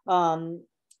trials,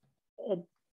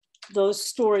 those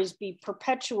stories be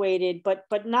perpetuated,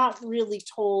 but not really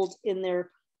told in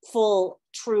their full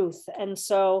truth. And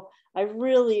so I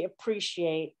really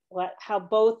appreciate how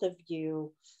both of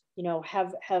you, you know,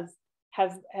 have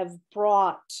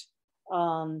brought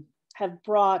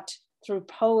through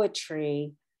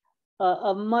poetry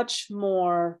a much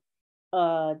more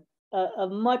a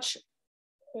much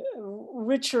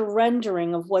richer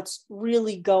rendering of what's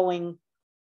really going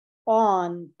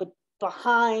on, but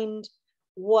behind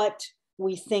what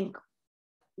we think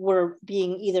we're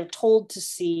being either told to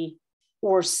see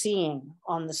or seeing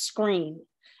on the screen.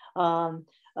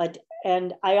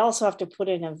 And I also have to put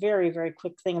in a very, very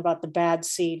quick thing about the bad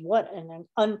seed.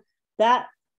 That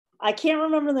I can't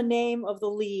remember the name of the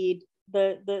lead,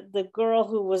 the girl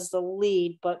who was the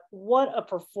lead, but what a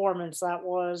performance that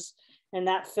was in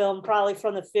that film, probably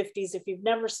from the 50s. If you've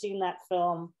never seen that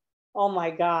film, oh my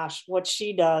gosh, what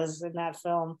she does in that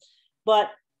film.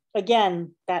 But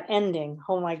again, that ending,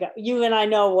 oh my God, you and I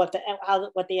know what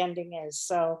the ending is.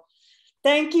 So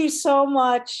thank you so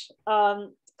much.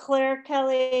 Claire,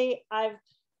 Kelly,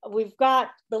 we've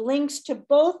got the links to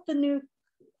both the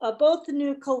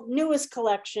newest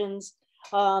collections.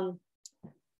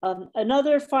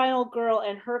 Another Final Girl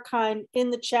and Her Kind in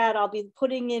the chat. I'll be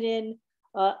putting it in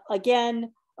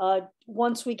again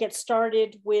once we get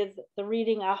started with the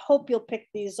reading. I hope you'll pick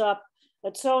these up.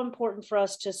 It's so important for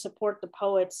us to support the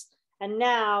poets. And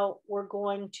now we're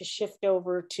going to shift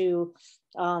over to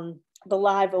the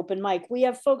live open mic. We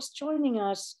have folks joining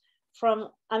us from,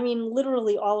 I mean,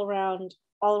 literally all around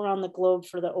the globe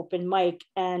for the open mic.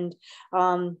 And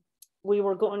we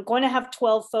were going to have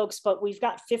 12 folks, but we've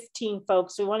got 15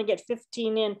 folks. We want to get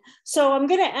 15 in. So I'm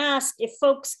going to ask if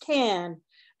folks can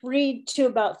read to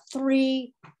about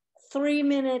three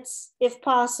minutes, if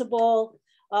possible,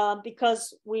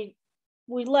 because we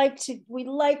like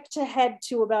to head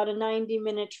to about a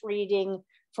 90-minute reading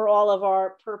for all of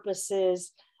our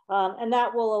purposes, and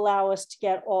that will allow us to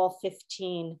get all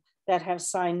 15 that have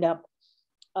signed up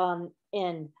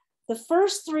in. The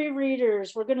first three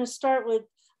readers, we're going to start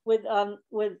with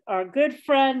our good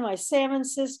friend, my salmon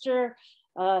sister,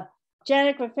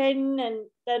 Janet MacFadyen, and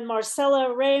then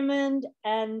Marcella Remund,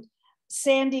 and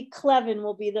Sandy Kleven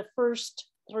will be the first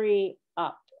 3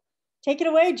 up. Take it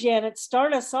away, Janet.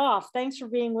 Start us off. Thanks for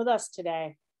being with us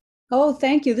today. Oh,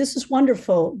 thank you. This is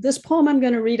wonderful. This poem I'm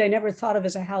going to read, I never thought of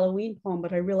as a Halloween poem,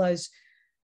 but I realize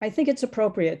I think it's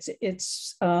appropriate.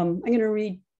 I'm going to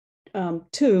read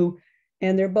 2,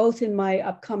 and they're both in my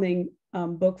upcoming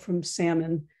book from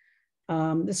Salmon.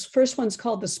 This first one's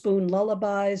called The Spoon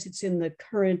Lullabies. It's in the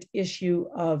current issue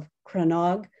of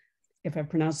Cranog, if I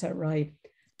pronounce that right.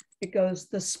 It goes,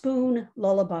 The Spoon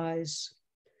Lullabies.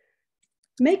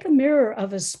 Make a mirror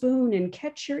of a spoon and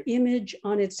catch your image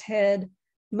on its head,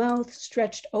 mouth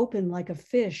stretched open like a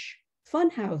fish,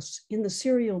 funhouse in the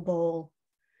cereal bowl.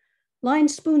 Line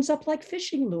spoons up like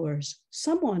fishing lures.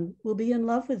 Someone will be in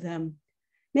love with them.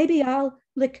 Maybe I'll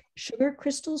lick sugar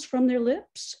crystals from their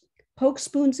lips, poke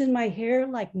spoons in my hair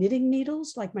like knitting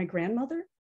needles, like my grandmother.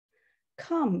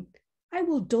 Come, I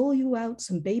will dole you out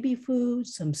some baby food,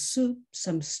 some soup,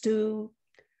 some stew.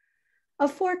 A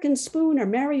fork and spoon are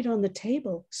married on the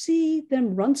table. See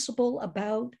them runcible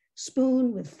about,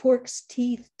 spoon with fork's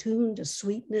teeth tuned to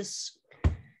sweetness.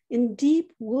 In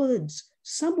deep woods,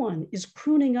 someone is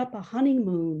crooning up a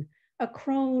honeymoon. A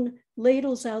crone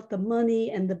ladles out the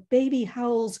money and the baby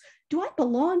howls, do I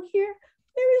belong here?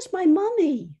 Where is my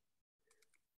mummy?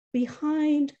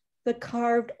 Behind the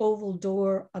carved oval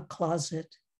door, a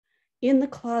closet. In the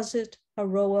closet, a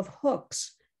row of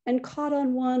hooks, and caught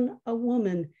on one, a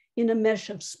woman in a mesh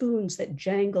of spoons that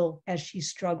jangle as she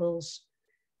struggles.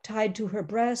 Tied to her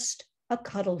breast, a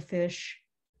cuttlefish.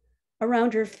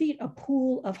 Around her feet, a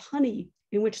pool of honey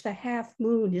in which the half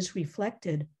moon is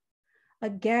reflected. A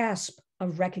gasp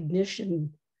of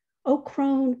recognition. Oh,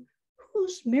 crone,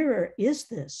 whose mirror is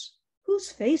this? Whose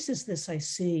face is this I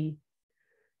see?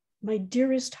 My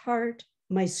dearest heart,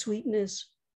 my sweetness,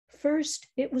 first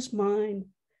it was mine,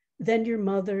 then your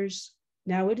mother's,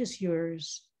 now it is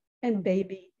yours, and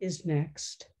baby is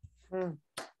next.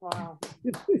 Wow.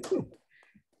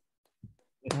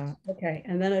 Okay,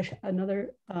 and then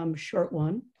another short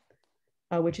one,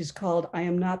 which is called I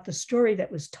Am Not the Story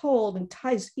That Was Told, and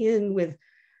ties in with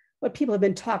what people have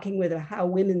been talking with, how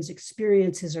women's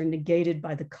experiences are negated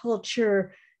by the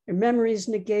culture, their memories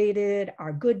negated,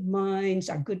 our good minds,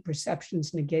 our good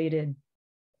perceptions negated.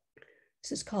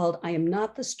 This is called I Am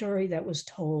Not the Story That Was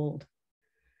Told.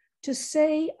 To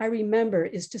say I remember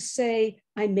is to say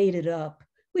I made it up,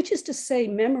 which is to say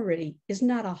memory is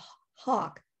not a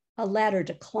hawk, a ladder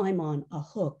to climb on, a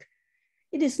hook.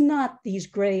 It is not these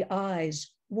gray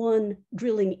eyes, one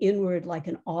drilling inward like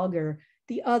an auger,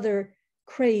 the other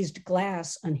crazed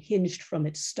glass unhinged from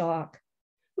its stalk,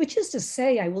 which is to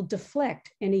say I will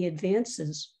deflect any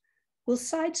advances, will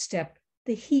sidestep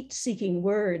the heat-seeking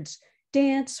words,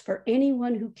 dance for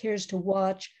anyone who cares to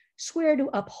watch, swear to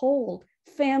uphold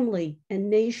family and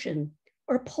nation,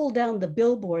 or pull down the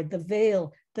billboard, the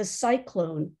veil, the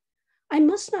cyclone. I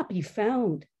must not be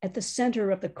found at the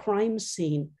center of the crime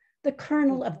scene, the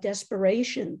kernel of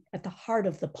desperation at the heart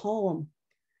of the poem.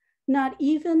 Not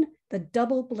even the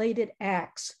double-bladed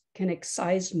axe can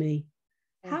excise me.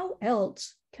 How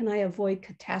else can I avoid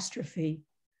catastrophe?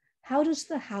 How does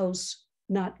the house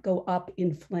not go up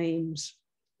in flames?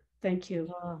 Thank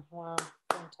you. Oh, wow,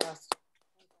 fantastic.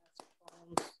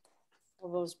 Poems.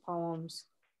 All those poems.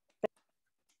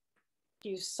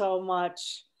 Thank you so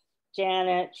much,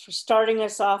 Janet, for starting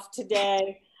us off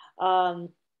today.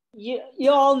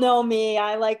 You all know me.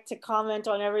 I like to comment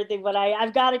on everything, but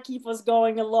I've got to keep us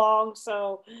going along.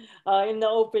 So in the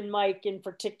open mic in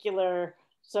particular.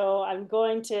 So I'm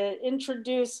going to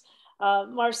introduce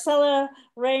Marcella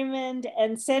Remund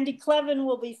and Sandy Kleven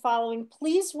will be following.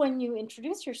 Please, when you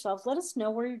introduce yourself, let us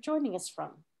know where you're joining us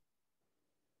from.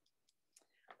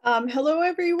 Hello,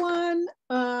 everyone.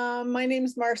 My name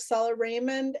is Marcella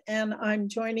Remund, and I'm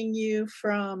joining you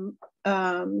from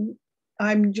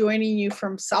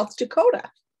South Dakota,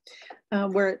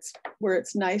 where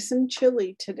it's nice and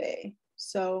chilly today.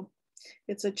 So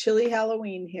it's a chilly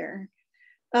Halloween here.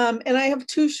 And I have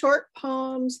 2 short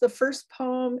poems. The first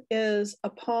poem is a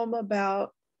poem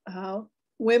about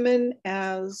women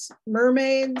as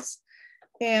mermaids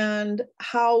and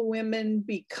how women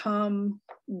become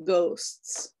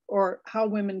ghosts, or how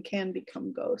women can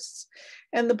become ghosts.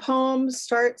 And the poem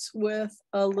starts with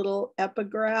a little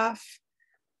epigraph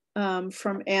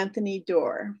from Anthony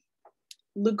Doerr.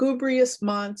 Lugubrious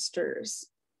monsters.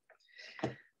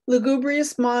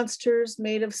 Lugubrious monsters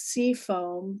made of sea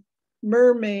foam,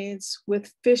 mermaids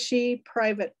with fishy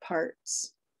private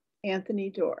parts. Anthony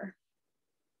Doerr.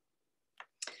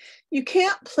 You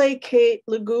can't placate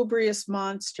lugubrious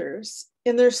monsters.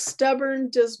 In their stubborn,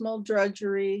 dismal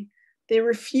drudgery, they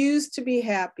refuse to be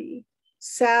happy,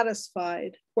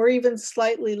 satisfied, or even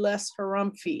slightly less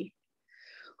harumphy.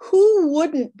 Who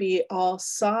wouldn't be all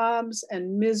sobs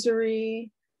and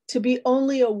misery, to be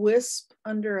only a wisp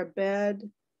under a bed,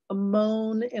 a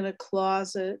moan in a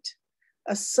closet,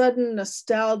 a sudden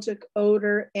nostalgic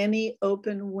odor any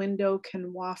open window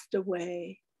can waft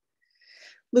away?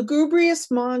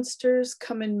 Lugubrious monsters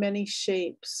come in many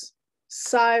shapes: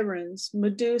 sirens,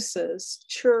 medusas,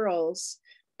 churls,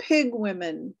 pig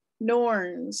women,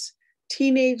 norns,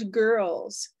 teenage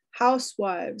girls,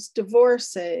 housewives,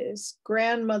 divorcees,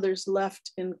 grandmothers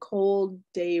left in cold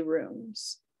day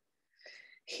rooms.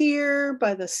 Here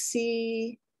by the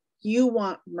sea, you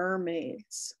want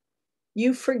mermaids.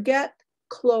 You forget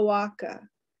cloaca,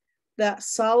 that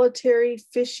solitary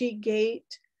fishy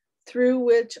gate through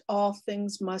which all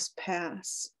things must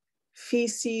pass: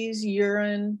 feces,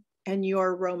 urine, and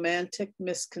your romantic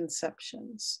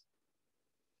misconceptions.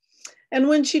 And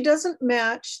when she doesn't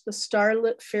match the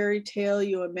starlit fairy tale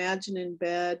you imagine in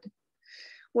bed,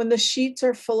 when the sheets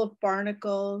are full of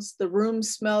barnacles, the room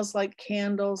smells like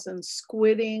candles and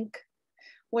squid ink,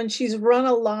 when she's run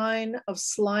a line of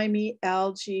slimy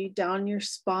algae down your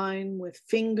spine with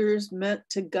fingers meant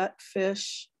to gut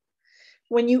fish,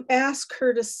 when you ask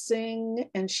her to sing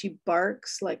and she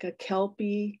barks like a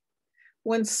kelpie,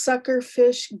 when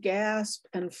suckerfish gasp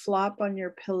and flop on your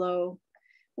pillow,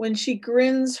 when she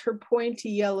grins her pointy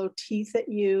yellow teeth at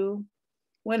you,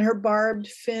 when her barbed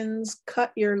fins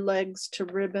cut your legs to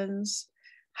ribbons,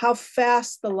 how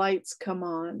fast the lights come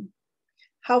on,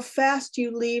 how fast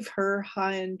you leave her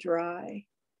high and dry.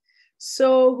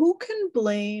 So who can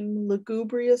blame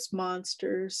lugubrious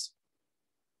monsters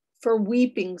for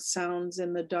weeping sounds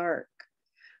in the dark,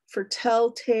 for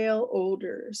telltale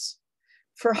odors,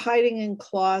 for hiding in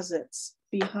closets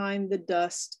behind the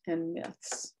dust and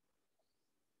myths?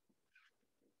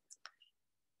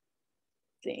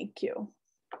 Thank you.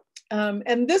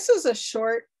 And this is a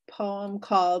short poem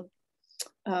called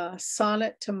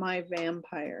Sonnet to My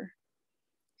Vampire.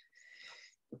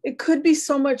 It could be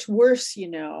so much worse, you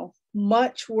know,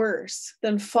 much worse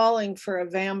than falling for a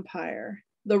vampire,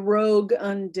 the rogue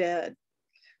undead.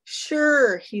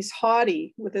 Sure, he's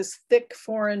haughty with his thick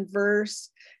foreign verse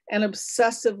and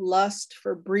obsessive lust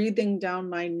for breathing down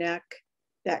my neck,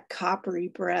 that coppery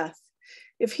breath.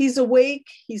 If he's awake,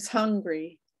 he's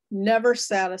hungry, never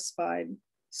satisfied,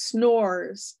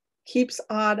 snores, keeps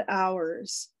odd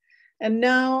hours. And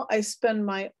now I spend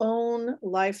my own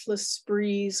lifeless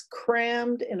sprees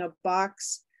crammed in a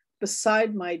box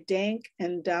beside my dank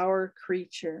and dour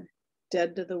creature,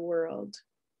 dead to the world.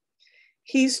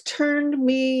 He's turned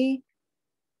me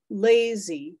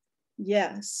lazy,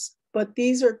 yes, but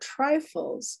these are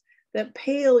trifles that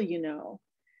pale, you know.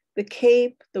 The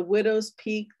cape, the widow's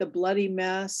peak, the bloody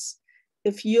mess,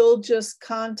 if you'll just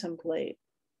contemplate.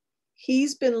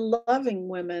 He's been loving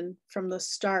women from the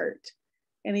start,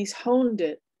 and he's honed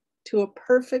it to a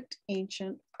perfect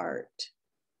ancient art.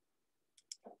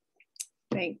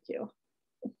 Thank you.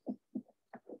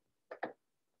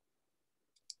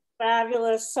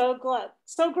 Fabulous. So glad.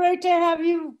 So great to have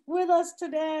you with us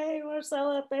today,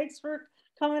 Marcella. Thanks for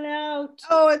coming out.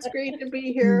 Oh, it's great to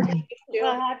be here. Thank you.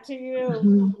 Hat to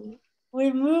you.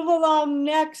 We move along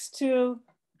next to,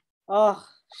 oh,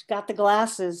 she's got the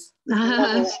glasses.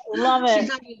 Love it. Love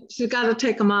it. She's got to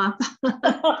take them off.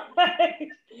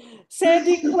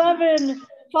 Sandy Kleven,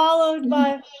 followed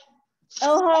by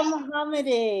Elham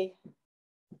Hamedi.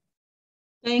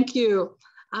 Thank you.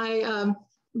 I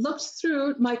looked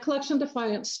through my collection,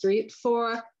 Defiance Street,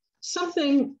 for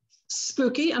something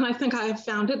spooky, and I think I have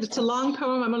found it. It's a long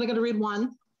poem. I'm only going to read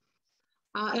one.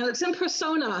 And it's in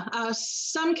persona.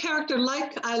 Some character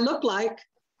I look like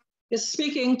is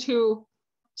speaking to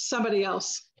somebody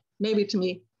else, maybe to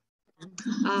me.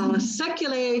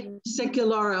 Seculae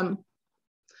secularum.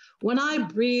 When I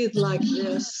breathe like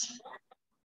this,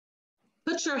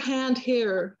 put your hand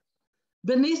here,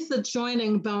 beneath the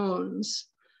joining bones.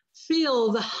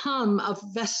 Feel the hum of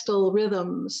vestal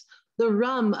rhythms, the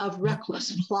rum of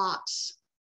reckless plots.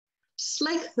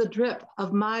 Slake the drip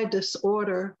of my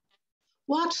disorder.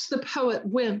 Watch the poet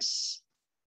wince.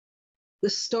 The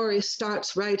story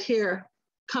starts right here.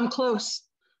 Come close.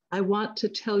 I want to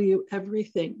tell you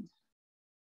everything.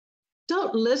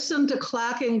 Don't listen to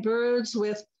clacking birds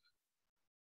with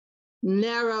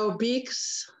narrow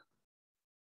beaks,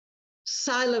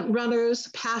 silent runners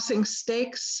passing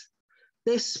stakes.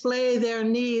 They splay their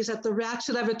knees at the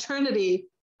ratchet of eternity.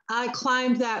 I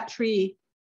climbed that tree.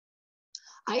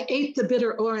 I ate the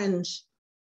bitter orange.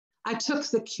 I took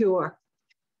the cure.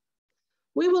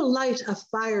 We will light a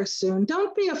fire soon.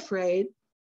 Don't be afraid.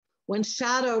 When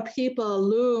shadow people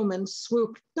loom and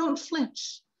swoop, don't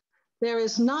flinch. There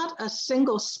is not a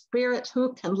single spirit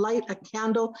who can light a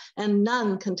candle, and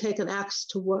none can take an axe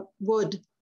to wood.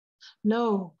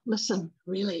 No, listen,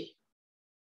 really.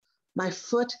 My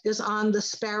foot is on the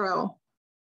sparrow.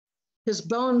 His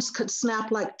bones could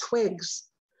snap like twigs.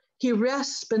 He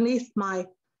rests beneath my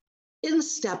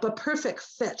instep, a perfect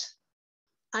fit.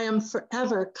 I am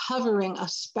forever covering a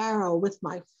sparrow with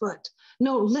my foot.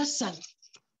 No, listen.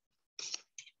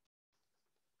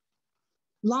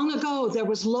 Long ago, there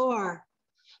was lore,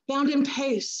 bound in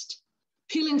paste,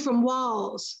 peeling from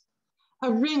walls,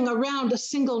 a ring around a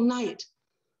single night,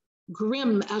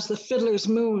 grim as the fiddler's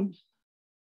moon.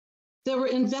 There were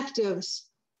invectives,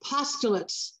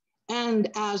 postulates, and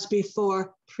as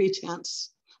before, pretense.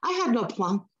 I had no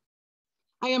plum.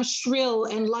 I am shrill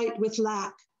and light with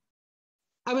lack.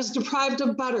 I was deprived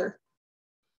of butter.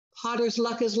 Potter's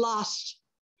luck is lost.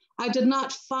 I did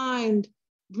not find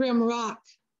Brim Rock.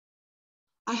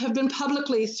 I have been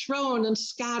publicly thrown and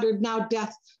scattered. Now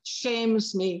death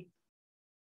shames me.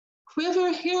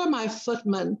 Quiver here, my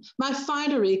footman, my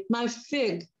finery, my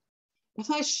fig.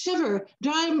 If I shiver,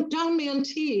 drown me in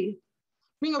tea.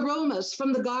 Bring aromas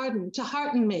from the garden to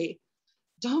hearten me.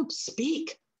 Don't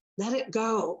speak, let it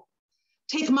go.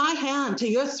 Take my hand to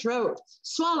your throat.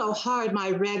 Swallow hard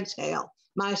my ragtail,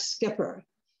 my skipper.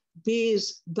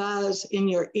 Bees buzz in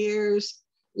your ears.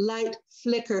 Light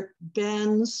flicker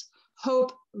bends.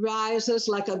 Hope rises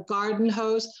like a garden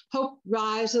hose. Hope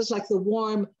rises like the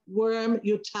warm worm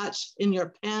you touch in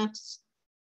your pants.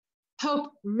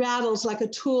 Hope rattles like a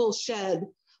tool shed.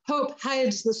 Hope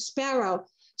hides the sparrow.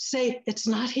 Say, it's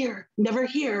not here, never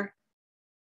here.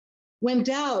 When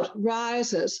doubt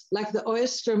rises like the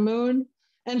oyster moon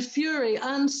and fury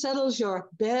unsettles your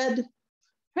bed,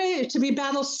 pray to be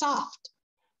battle soft.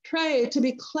 Pray to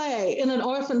be clay in an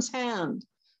orphan's hand.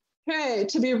 Pray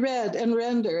to be read and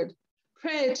rendered.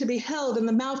 Pray to be held in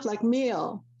the mouth like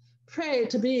meal. Pray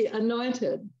to be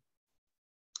anointed.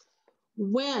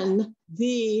 When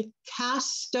the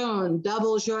cast stone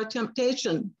doubles your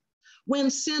temptation,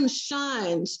 when sin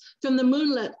shines from the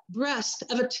moonlit breast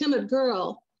of a timid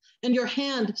girl and your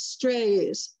hand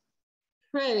strays,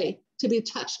 pray to be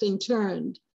touched and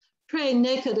turned. Pray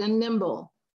naked and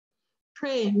nimble.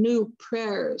 Pray new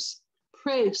prayers.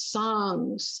 Pray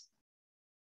songs.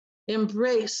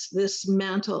 Embrace this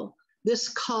mantle, this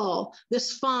call,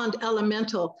 this fond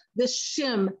elemental, this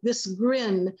shim, this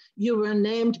grin you were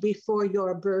named before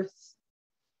your birth.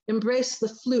 Embrace the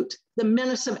flute, the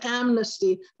menace of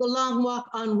amnesty, the long walk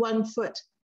on one foot.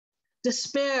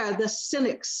 Despair, the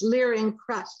cynic's leering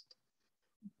crust.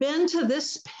 Bend to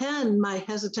this pen, my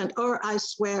hesitant, or I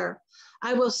swear,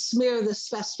 I will smear this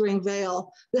festering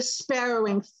veil, this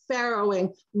sparrowing,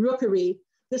 farrowing rookery,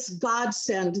 this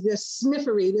godsend, this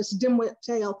sniffery, this dimwit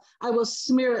tale. I will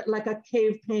smear it like a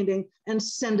cave painting and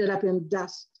send it up in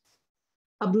dust.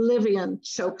 Oblivion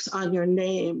chokes on your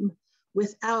name.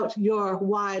 Without your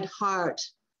wide heart,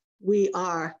 we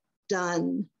are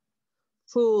done.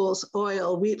 Fool's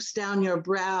oil weeps down your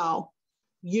brow.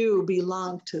 You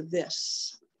belong to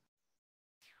this.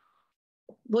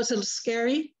 Was it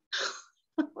scary?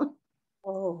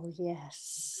 Oh,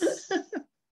 yes.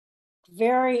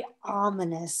 Very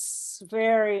ominous,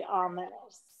 very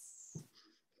ominous.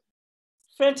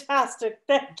 Fantastic.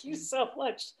 Thank you so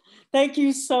much. Thank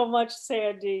you so much,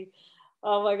 Sandy.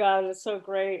 Oh my God, it's so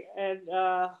great. And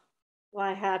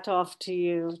my hat off to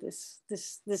you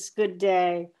this good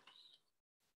day.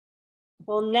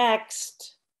 Well,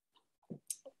 next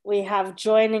we have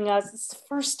joining us, it's the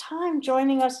first time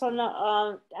joining us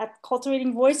on at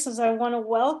Cultivating Voices. I want to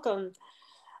welcome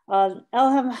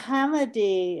Elham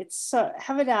Hamedi. It's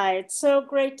so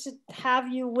great to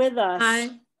have you with us. Hi.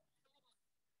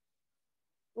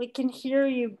 We can hear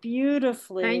you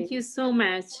beautifully. Thank you so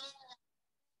much.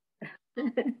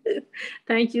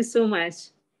 Thank you so much.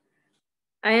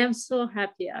 I am so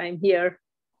happy I'm here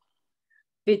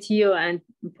with you and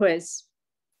press.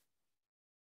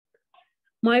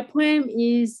 My poem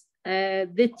is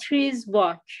The Trees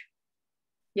Walk.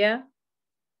 Yeah.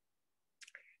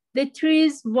 The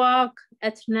trees walk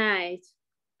at night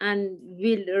and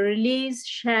will release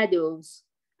shadows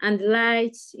and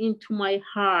lights into my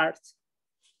heart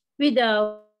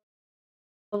without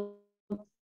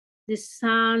the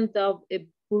sound of a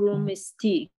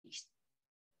broomstick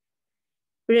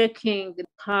breaking the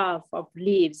path of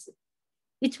leaves.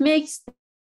 It makes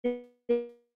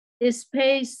the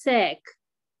space sick.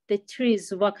 The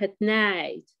trees walk at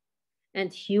night,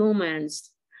 and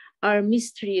humans are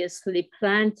mysteriously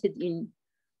planted in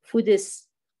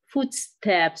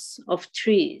footsteps of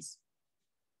trees.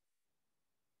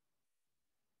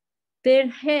 Their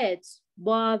heads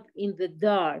bob in the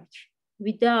dark,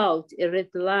 without a red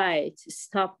light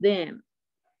stop them,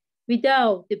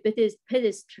 without the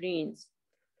pedestrians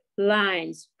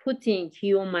lines putting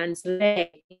humans'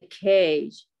 legs in a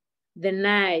cage. The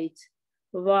night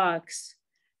walks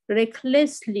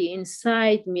recklessly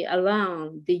inside me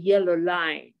along the yellow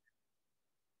line.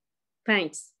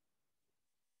 Thanks.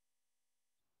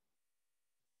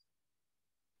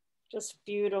 Just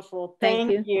beautiful.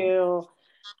 Thank you.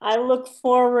 I look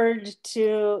forward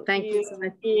to Thank you so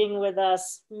much. being with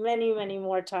us many, many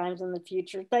more times in the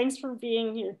future. Thanks for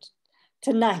being here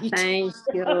tonight. Thank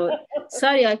you.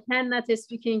 Sorry, I cannot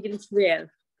speak English well.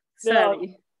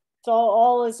 Sorry. No,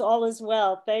 all is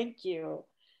well. Thank you.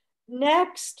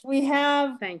 Next, we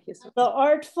have Thank you so much. the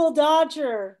Artful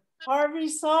Dodger, Harvey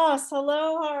Soss.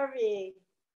 Hello, Harvey.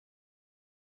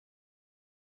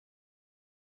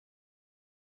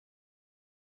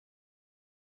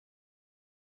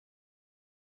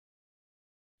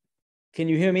 Can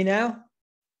you hear me now?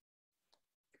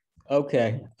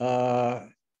 Okay.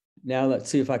 Now let's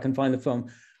see if I can find the film.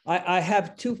 I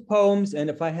have two poems, and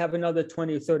if I have another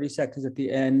 20 or 30 seconds at the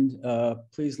end,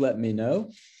 please let me know.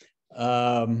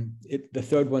 The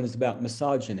third one is about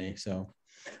misogyny. So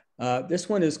this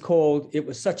one is called "It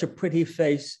Was Such a Pretty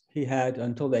Face He Had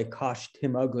Until They Koshed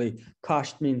Him Ugly."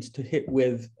 Koshed means to hit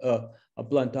with a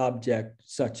blunt object,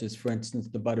 such as, for instance,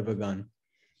 the butt of a gun.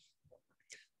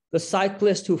 The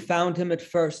cyclist who found him at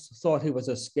first thought he was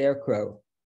a scarecrow,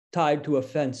 tied to a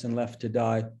fence and left to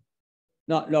die,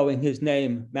 not knowing his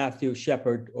name, Matthew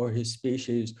Shepard, or his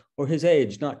species, or his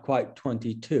age, not quite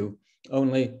 22.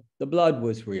 Only the blood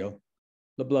was real.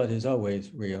 The blood is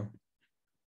always real.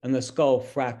 And the skull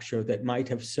fracture that might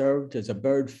have served as a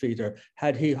bird feeder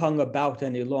had he hung about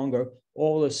any longer,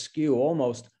 all askew,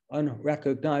 almost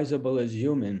unrecognizable as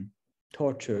human,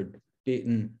 tortured,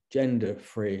 beaten,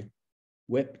 gender-free,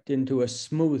 whipped into a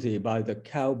smoothie by the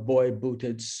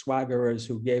cowboy-booted swaggerers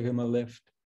who gave him a lift.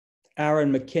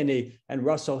 Aaron McKinney and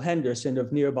Russell Henderson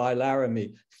of nearby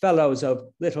Laramie, fellows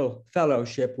of little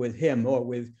fellowship with him or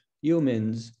with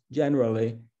humans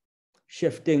generally,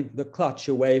 shifting the clutch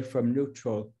away from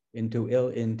neutral into ill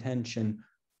intention,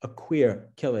 a queer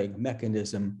killing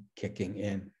mechanism kicking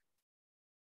in.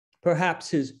 Perhaps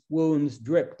his wounds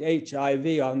dripped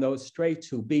HIV on those straights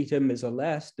who beat him as a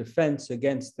last defense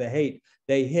against the hate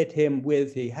they hit him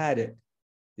with. He had it,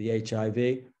 the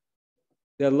HIV.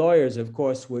 Their lawyers, of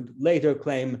course, would later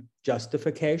claim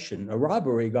justification, a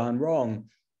robbery gone wrong,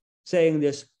 saying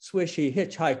this swishy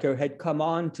hitchhiker had come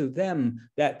on to them,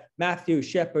 that Matthew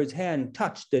Shepard's hand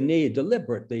touched the knee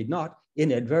deliberately, not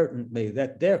inadvertently,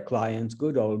 that their clients,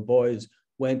 good old boys,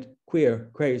 went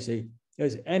queer crazy,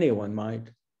 as anyone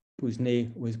might, whose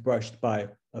knee was brushed by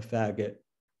a faggot,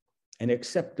 an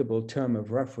acceptable term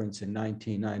of reference in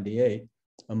 1998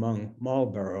 among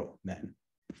Marlboro men.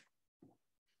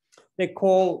 They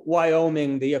call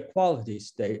Wyoming the equality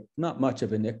state, not much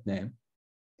of a nickname.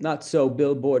 Not so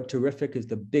billboard terrific as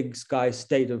the big sky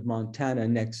state of Montana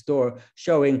next door,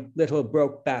 showing little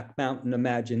Brokeback Mountain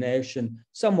imagination,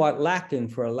 somewhat lacking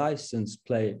for a license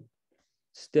plate.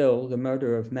 Still, the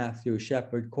murder of Matthew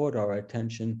Shepard caught our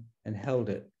attention and held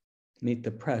it. Meet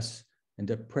the press and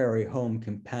a prairie home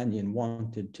companion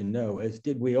wanted to know, as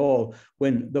did we all,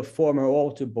 when the former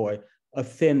altar boy, a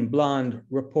thin blonde,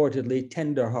 reportedly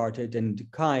tender-hearted and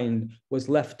kind, was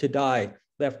left to die,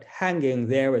 left hanging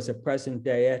there as a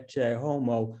present-day ecce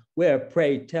homo. Where,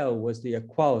 pray tell, was the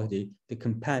equality, the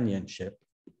companionship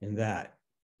in that?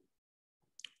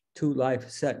 2 life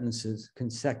sentences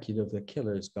consecutive the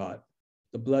killers got.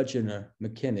 The bludgeoner,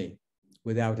 McKinney,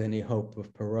 without any hope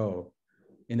of parole,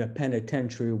 in a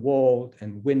penitentiary walled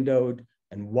and windowed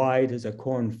and wide as a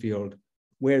cornfield,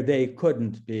 where they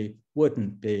couldn't be,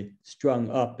 wouldn't be, strung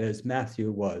up as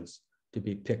Matthew was, to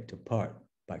be picked apart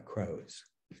by crows.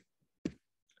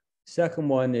 Second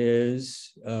one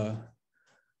is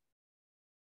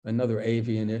another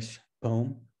avian-ish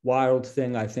poem, Wild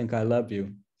Thing, I Think I Love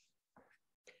You.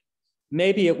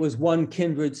 Maybe it was one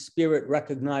kindred spirit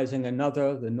recognizing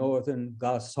another, the northern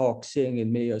goshawk seeing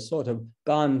in me a sort of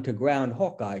gone-to-ground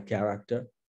Hawkeye character,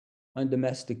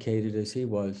 undomesticated as he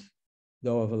was,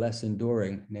 though of a less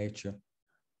enduring nature,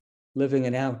 living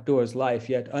an outdoors life,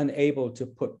 yet unable to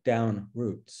put down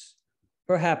roots.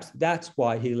 Perhaps that's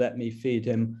why he let me feed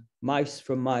him mice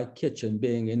from my kitchen,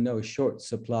 being in no short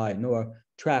supply, nor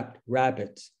trapped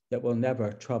rabbits that will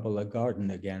never trouble a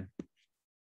garden again.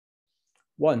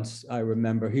 Once, I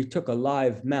remember, he took a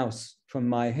live mouse from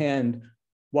my hand,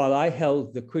 while I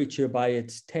held the creature by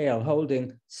its tail,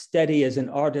 holding steady as an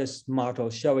artist's model,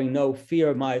 showing no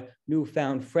fear my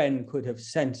newfound friend could have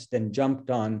sensed and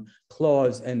jumped on,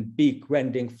 claws and beak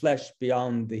rending flesh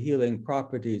beyond the healing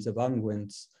properties of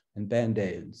unguents and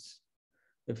band-aids.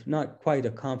 If not quite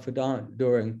a confidant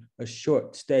during a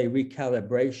short stay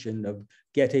recalibration of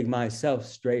getting myself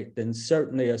straight, then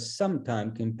certainly a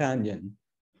sometime companion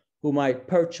who might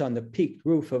perch on the peaked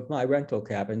roof of my rental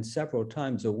cabin several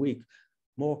times a week,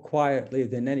 more quietly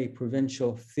than any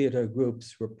provincial theater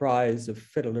group's reprise of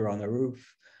Fiddler on the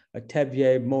Roof, a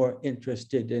Tevier more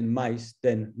interested in mice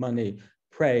than money,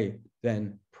 prey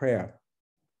than prayer.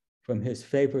 From his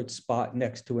favorite spot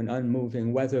next to an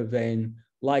unmoving weather vane,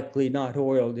 likely not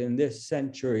oiled in this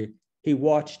century, he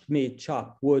watched me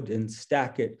chop wood and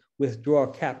stack it, withdraw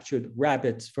captured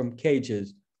rabbits from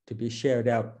cages to be shared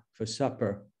out for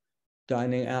supper,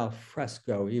 dining al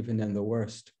fresco even in the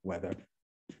worst weather.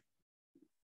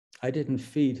 I didn't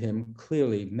feed him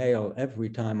clearly male every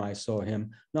time I saw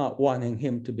him, not wanting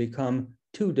him to become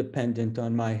too dependent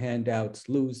on my handouts,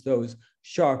 lose those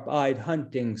sharp-eyed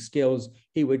hunting skills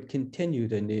he would continue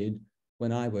to need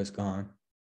when I was gone.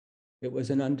 It was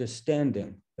an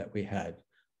understanding that we had.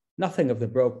 Nothing of the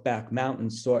Brokeback Mountain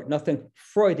sort, nothing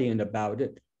Freudian about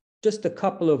it, just a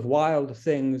couple of wild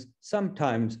things,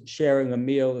 sometimes sharing a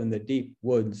meal in the deep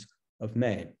woods of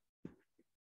Maine.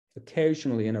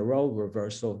 Occasionally in a role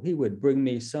reversal, he would bring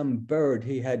me some bird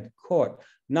he had caught,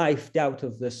 knifed out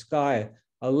of the sky,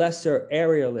 a lesser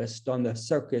aerialist on the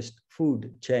circus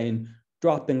food chain,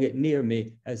 dropping it near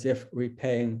me as if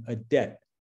repaying a debt,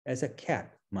 as a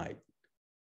cat might.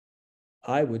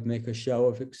 I would make a show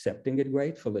of accepting it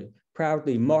gratefully,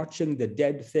 proudly marching the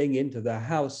dead thing into the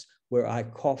house where I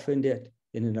coffined it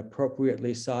in an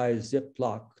appropriately sized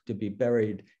Ziploc to be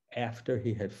buried after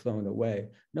he had flown away,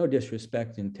 no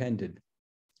disrespect intended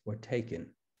or taken.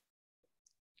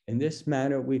 In this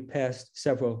manner, we passed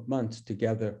several months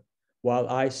together while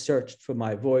I searched for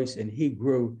my voice and he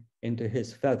grew into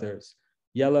his feathers,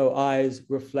 yellow eyes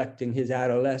reflecting his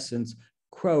adolescence,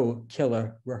 crow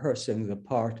killer rehearsing the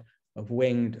part of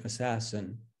winged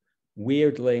assassin,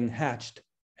 weirdling hatched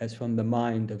as from the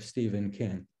mind of Stephen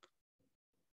King.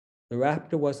 The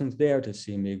raptor wasn't there to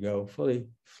see me go, fully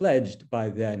fledged by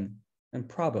then, and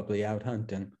probably out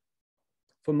hunting.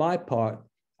 For my part,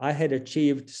 I had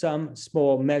achieved some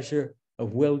small measure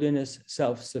of wilderness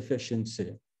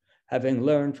self-sufficiency, having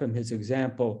learned from his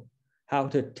example how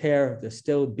to tear the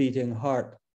still beating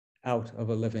heart out of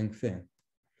a living thing.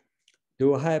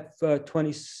 Do I have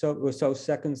 20 or so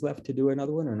seconds left to do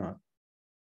another one or not?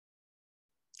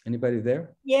 Anybody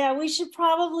there? Yeah, we should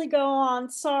probably go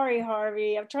on. Sorry,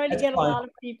 Harvey. I'm trying to get a lot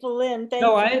of people in. Thank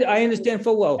you. I understand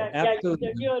full well. Yeah, Absolutely.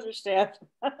 yeah, you understand.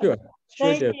 Sure.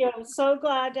 Thank you. I'm so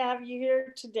glad to have you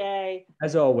here today.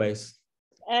 As always.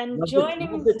 And love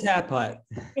joining the tap hut.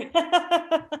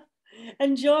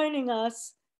 And joining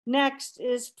us next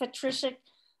is Patricia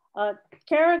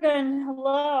Carragon.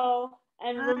 Hello.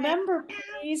 And Hi. Remember,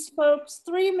 please, folks,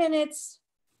 3 minutes.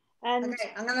 And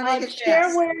okay, I'm gonna make it share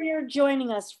fast. where you're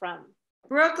joining us from.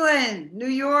 Brooklyn, New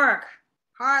York,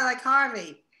 hard like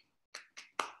Harvey.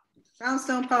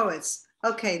 Brownstone Poets.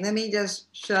 Okay, let me just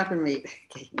shut up and read.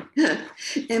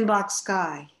 Inbox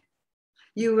sky.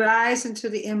 You rise into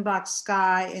the inbox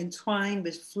sky, entwined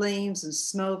with flames and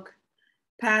smoke.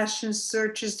 Passion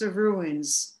searches the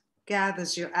ruins,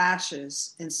 gathers your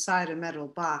ashes inside a metal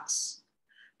box.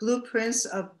 Blueprints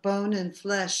of bone and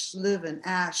flesh live in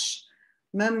ash.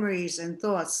 Memories and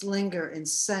thoughts linger in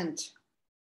scent.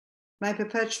 My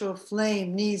perpetual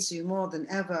flame needs you more than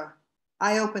ever.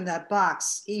 I open that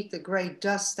box, eat the gray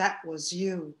dust that was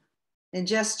you.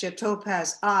 Ingest your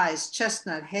topaz eyes,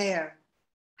 chestnut hair,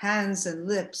 hands and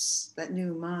lips that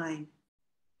knew mine.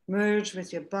 Merge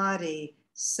with your body,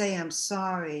 say I'm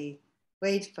sorry,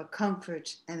 wait for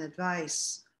comfort and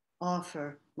advice,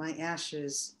 offer my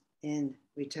ashes in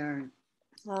return.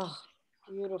 Oh,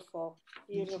 beautiful,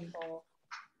 beautiful.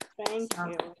 Thank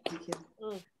you. Thank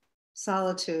you.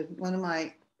 Solitude, one of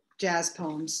my jazz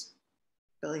poems,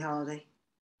 Billie Holiday.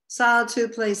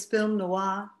 Solitude plays film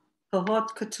noir. Her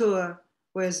haute couture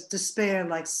wears despair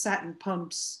like satin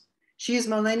pumps. She is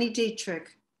Marlene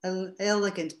Dietrich.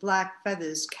 Elegant black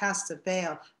feathers cast a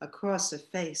veil across her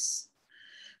face.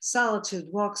 Solitude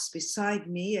walks beside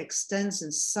me, extends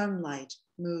in sunlight,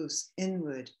 moves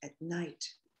inward at night.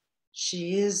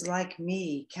 She is like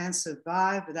me, can't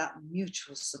survive without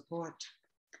mutual support.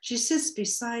 She sits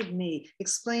beside me,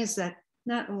 explains that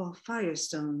not all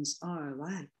firestones are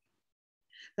alike.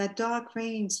 That dark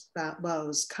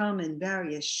rainbows come in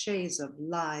various shades of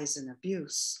lies and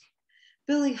abuse.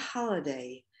 Billie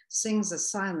Holiday sings a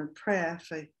silent prayer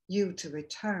for you to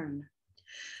return.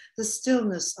 The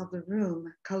stillness of the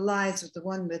room collides with the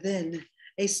one within.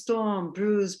 A storm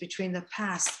brews between the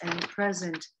past and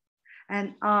present,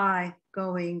 and I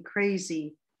going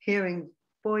crazy, hearing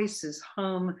voices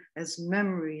hum as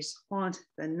memories haunt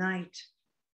the night.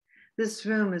 This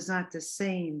room is not the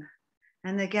same,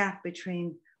 and the gap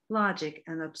between logic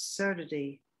and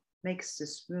absurdity makes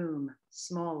this room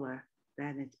smaller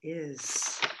than it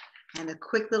is. And a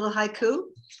quick little haiku.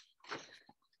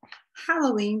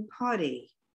 Halloween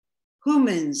party.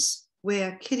 Humans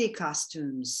wear kitty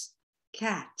costumes.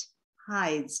 Cat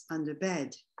hides under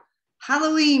bed.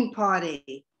 Halloween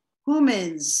party.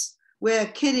 Humans wear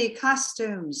kitty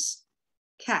costumes.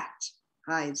 Cat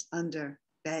hides under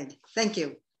bed. Thank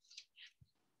you.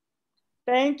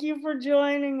 Thank you for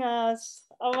joining us.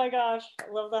 Oh my gosh,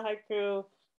 I love the haiku.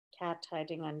 Cat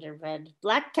hiding under bed.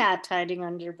 Black cat hiding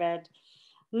under bed.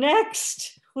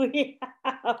 Next we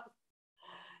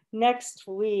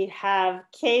have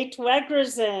Kate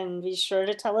Wegrzyn. Be sure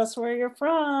to tell us where you're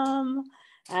from.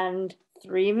 And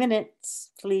 3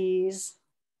 minutes, please.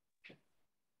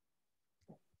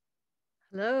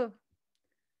 Hello.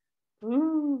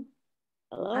 Hello.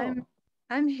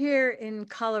 I'm here in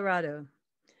Colorado.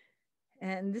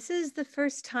 And this is the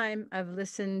first time I've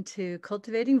listened to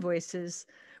Cultivating Voices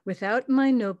without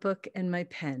my notebook and my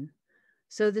pen.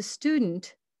 So the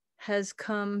student has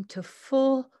come to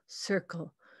full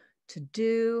circle to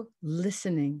do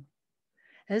listening.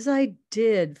 As I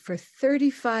did for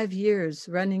 35 years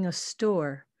running a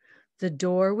store, the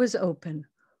door was open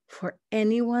for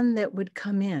anyone that would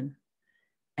come in.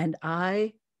 And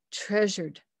I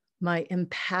treasured my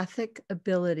empathic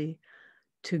ability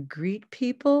to greet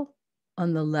people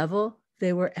on the level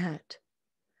they were at.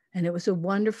 And it was a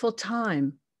wonderful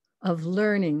time of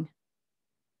learning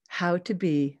how to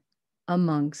be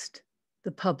amongst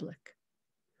the public.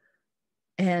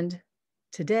 And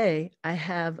today I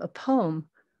have a poem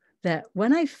that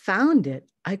when I found it,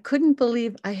 I couldn't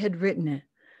believe I had written it.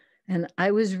 And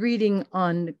I was reading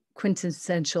on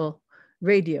Quintessential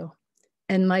Radio,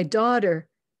 and my daughter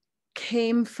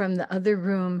came from the other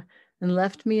room and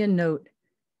left me a note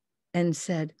and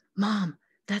said, "Mom,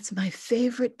 that's my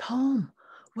favorite poem.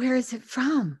 Where is it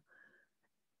from?"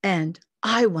 And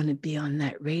I want to be on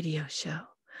that radio show.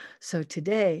 So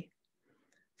today,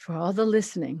 for all the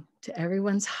listening to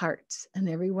everyone's hearts and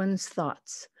everyone's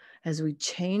thoughts, as we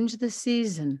change the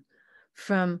season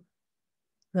from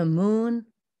the moon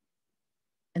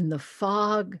and the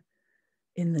fog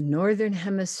in the northern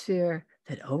hemisphere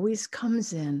that always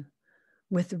comes in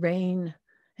with rain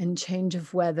and change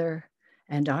of weather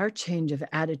and our change of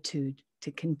attitude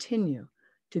to continue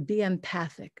to be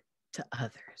empathic to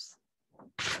others.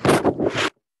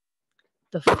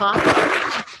 The fox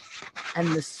and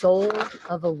the soul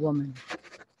of a woman.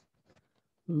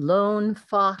 Lone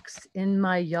fox in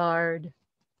my yard,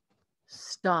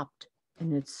 stopped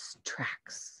in its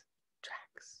tracks,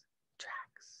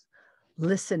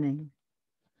 listening.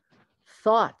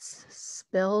 Thoughts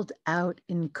spelled out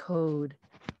in code,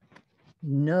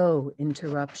 no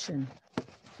interruption.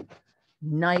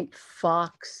 Night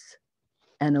fox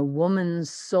and a woman's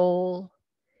soul,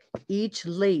 each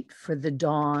late for the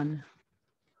dawn,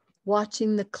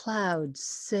 watching the clouds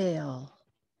sail,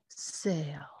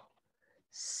 sail,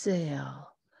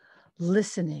 sail,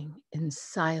 listening in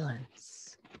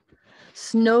silence.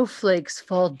 Snowflakes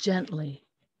fall gently,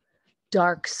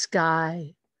 dark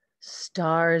sky,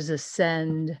 stars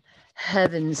ascend,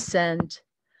 heaven sent.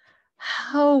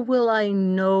 How will I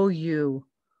know you?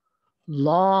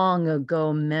 Long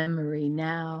ago memory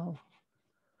now.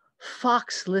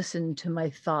 Fox listened to my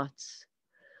thoughts,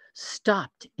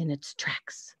 stopped in its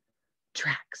tracks,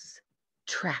 tracks,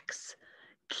 tracks.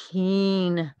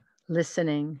 Keen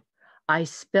listening, I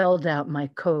spelled out my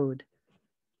code.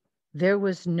 There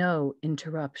was no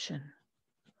interruption.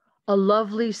 A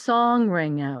lovely song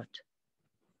rang out.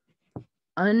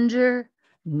 Under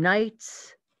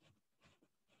night's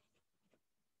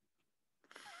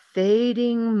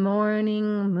fading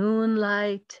morning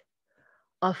moonlight,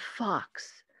 a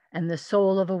fox and the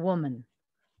soul of a woman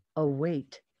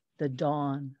await the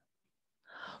dawn.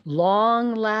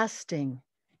 Long-lasting,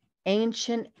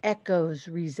 ancient echoes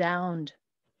resound,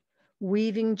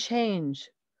 weaving change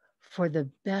for the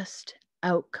best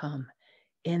outcome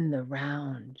in the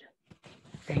round.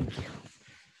 Thank you.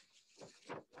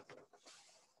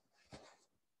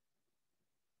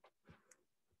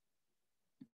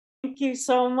 Thank you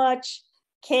so much,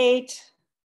 Kate.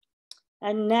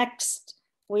 And next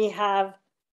we have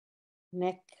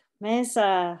Mick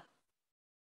Mezza.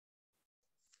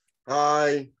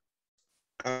 Hi,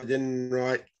 I didn't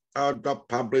write I got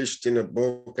published in a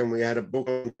book, and we had a book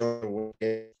on the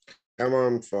weekend. Come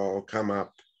on, fall, come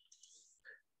up.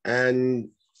 And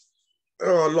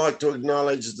I'd like to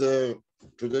acknowledge the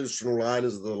traditional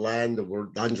leaders of the land, the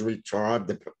Wurundjeri tribe,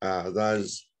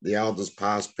 the elders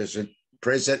past,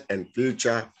 present, and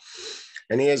future.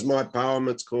 And here's my poem.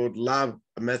 It's called Love,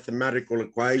 a Mathematical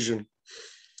Equation.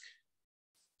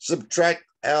 Subtract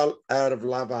out of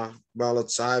lover while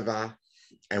it's over.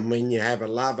 And when you have a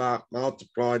lover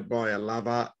multiplied by a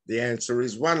lover, the answer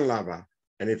is one lover.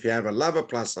 And if you have a lover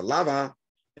plus a lover,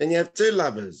 then you have two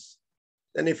lovers.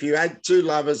 Then if you add two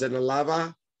lovers and a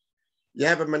lover, you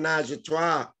have a menage a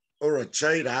trois or a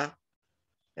cheater.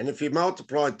 And if you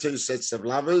multiply two sets of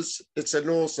lovers, it's an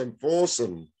awesome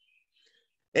foursome.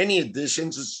 Any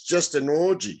additions, it's just an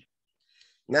orgy.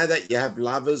 Now that you have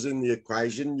lovers in the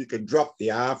equation, you can drop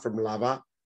the R from lover,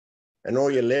 and all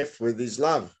you're left with is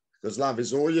love, because love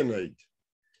is all you need.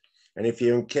 And if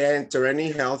you encounter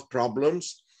any health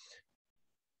problems,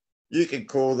 you can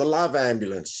call the love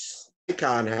ambulance. They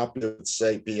can't help you with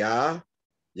CPR.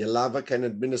 Your lover can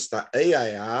administer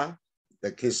EAR,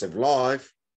 the kiss of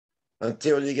life,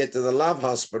 until you get to the love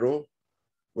hospital,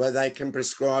 where they can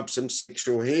prescribe some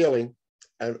sexual healing.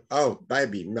 And oh,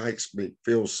 baby makes me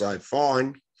feel so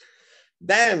fine.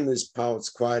 Damn, this poet's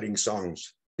quoting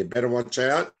songs. You better watch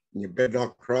out. You better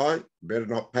not cry. You better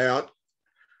not pout.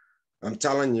 I'm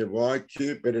telling you why.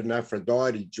 Cupid and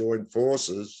Aphrodite join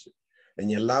forces, and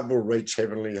your love will reach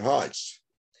heavenly heights.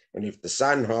 And if the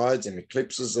sun hides and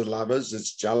eclipses the lovers,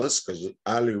 it's jealous because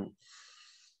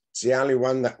it's the only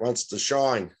one that wants to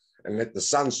shine. And let the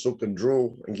sun sook and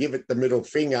drool and give it the middle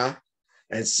finger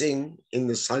and sing in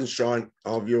the sunshine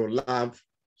of your love.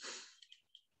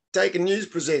 Take a news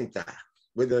presenter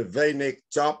with a V-neck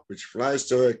top which flows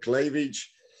to her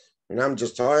cleavage, and I'm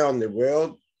just high on the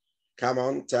world. Come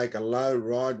on, take a low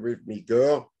ride with me,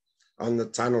 girl, on the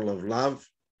tunnel of love.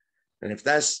 And if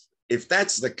that's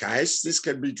the case, this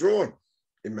can be drawn.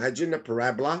 Imagine a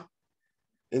parabola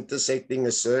intersecting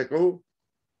a circle.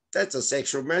 That's a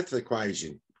sexual math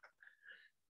equation.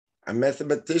 A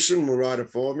mathematician will write a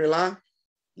formula,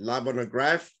 love on a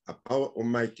graph. A poet will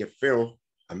make you feel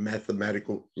a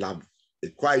mathematical love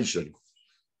equation.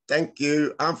 Thank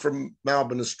you. I'm from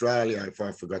Melbourne, Australia, if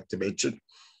I forgot to mention.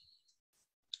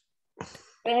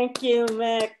 Thank you,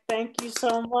 Mick. Thank you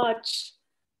so much.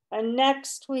 And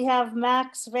next we have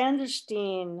Max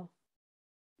Vandersteen,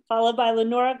 followed by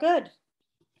Lenora Good.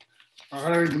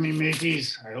 Pardon me,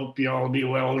 mateys. I hope you all be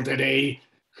well today.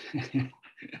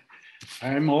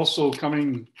 I'm also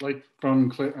coming, like from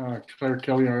Clare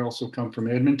Kelly, I also come from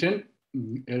Edmonton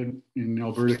in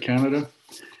Alberta, Canada.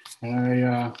 And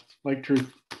I like to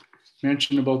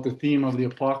mention about the theme of the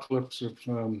apocalypse of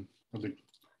the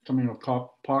coming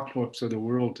apocalypse of the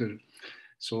world.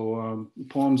 So the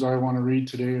poems I want to read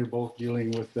today are both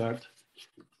dealing with that,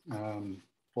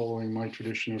 following my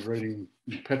tradition of writing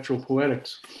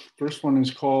petropoetics. First one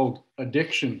is called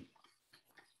Addiction.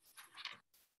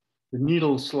 The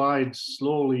needle slides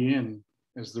slowly in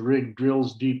as the rig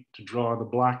drills deep to draw the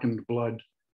blackened blood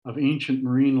of ancient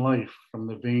marine life from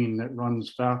the vein that runs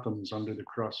fathoms under the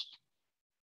crust.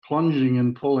 Plunging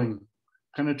and pulling,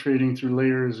 penetrating through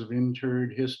layers of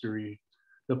interred history,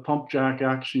 the pump jack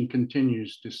action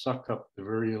continues to suck up the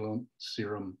virulent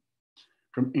serum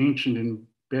from ancient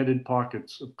embedded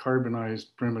pockets of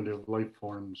carbonized primitive life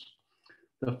forms.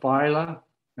 The phyla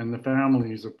and the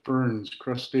families of ferns,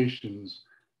 crustaceans,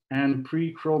 and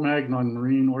pre-Cro-Magnon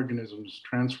marine organisms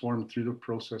transformed through the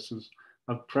processes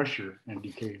of pressure and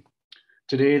decay.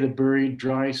 Today, the buried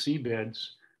dry seabeds,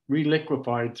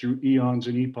 reliquefied through eons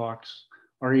and epochs,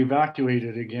 are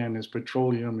evacuated again as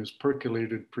petroleum is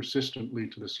percolated persistently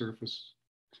to the surface.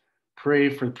 Prey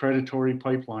for predatory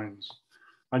pipelines,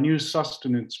 a new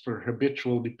sustenance for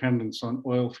habitual dependence on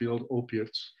oil field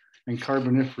opiates and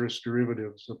carboniferous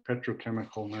derivatives of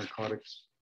petrochemical narcotics.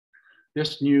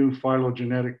 This new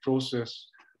phylogenetic process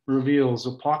reveals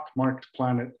a pockmarked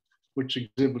planet which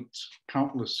exhibits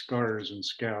countless scars and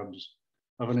scabs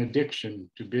of an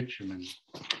addiction to bitumen.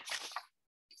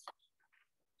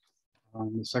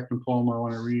 The second poem I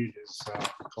want to read is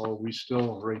called We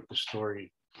Still Write the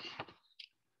Story.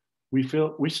 We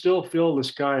still fill the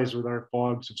skies with our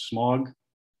fogs of smog,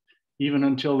 even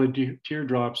until the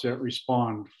teardrops that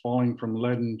respond, falling from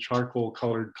leaden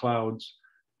charcoal-colored clouds,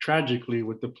 tragically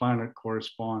with the planet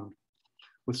correspond,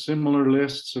 with similar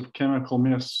lists of chemical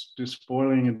mists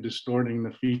despoiling and distorting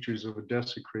the features of a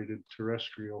desecrated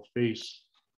terrestrial face,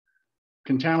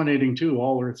 contaminating too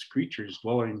all Earth's creatures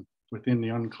dwelling within the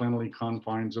uncleanly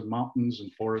confines of mountains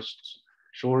and forests,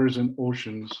 shores and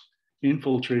oceans,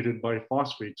 infiltrated by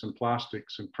phosphates and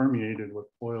plastics and permeated with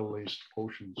oil-laced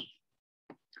potions.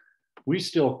 We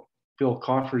still fill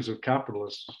coffers of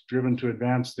capitalists driven to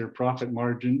advance their profit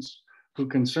margins, who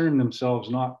concern themselves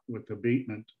not with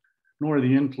abatement, nor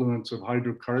the influence of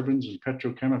hydrocarbons and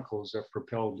petrochemicals that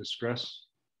propel distress,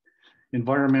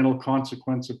 environmental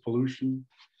consequence of pollution,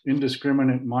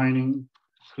 indiscriminate mining,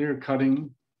 clear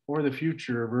cutting, or the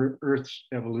future of Earth's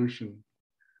evolution.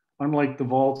 Unlike the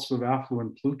vaults of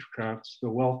affluent plutocrats, the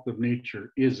wealth of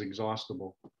nature is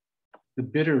exhaustible. The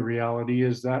bitter reality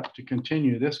is that to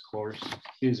continue this course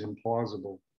is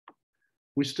implausible.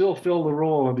 We still fill the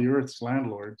role of the Earth's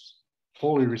landlords,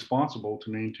 wholly responsible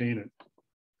to maintain it.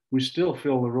 We still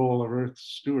fill the role of Earth's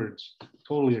stewards,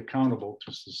 totally accountable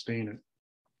to sustain it.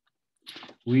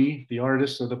 We, the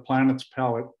artists of the planet's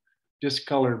palette,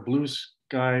 discolor blue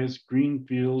skies, green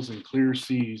fields, and clear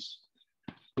seas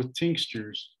with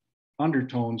tinctures,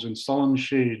 undertones, and sullen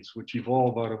shades which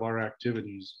evolve out of our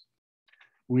activities.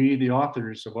 We, the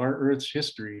authors of our Earth's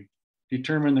history,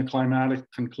 determine the climatic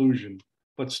conclusion,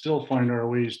 but still find our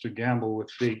ways to gamble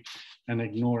with fate and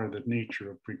ignore the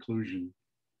nature of preclusion.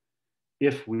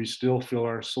 If we still fill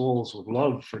our souls with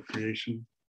love for creation,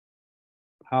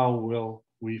 how will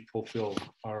we fulfill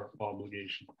our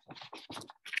obligation?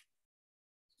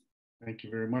 Thank you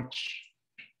very much.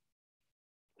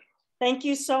 Thank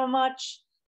you so much,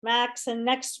 Max. And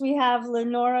next we have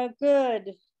Lenora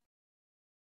Good.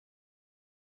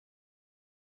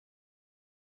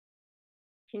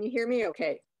 Can you hear me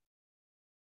okay?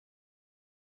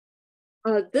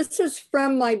 This is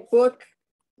from my book,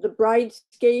 The Bride's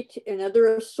Gate and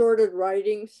Other Assorted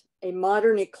Writings, a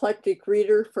modern eclectic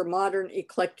reader for modern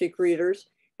eclectic readers.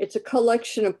 It's a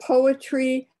collection of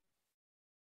poetry,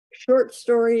 short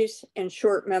stories, and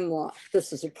short memoir.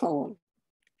 This is a poem.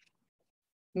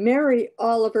 Mary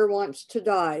Oliver wants to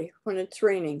die when it's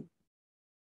raining.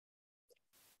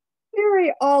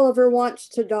 Mary Oliver wants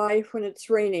to die when it's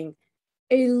raining.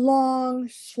 A long,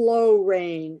 slow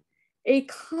rain, a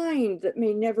kind that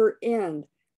may never end,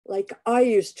 like I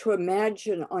used to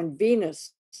imagine on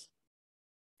Venus,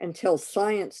 until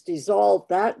science dissolved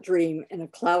that dream in a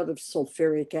cloud of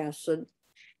sulfuric acid.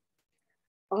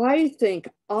 I think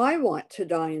I want to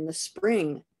die in the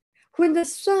spring, when the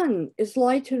sun is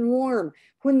light and warm,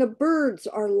 when the birds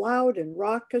are loud and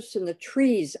raucous and the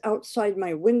trees outside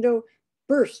my window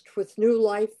burst with new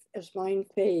life as mine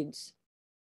fades.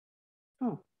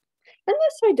 Oh,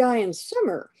 unless I die in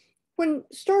summer, when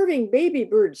starving baby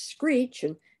birds screech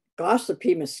and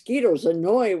gossipy mosquitoes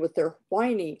annoy with their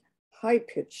whiny,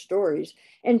 high-pitched stories,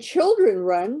 and children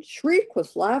run, shriek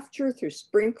with laughter through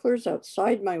sprinklers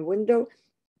outside my window,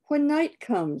 when night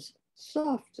comes,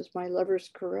 soft as my lover's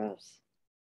caress.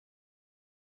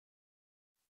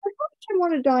 Perhaps I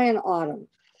want to die in autumn.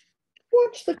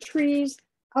 Watch the trees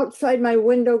outside my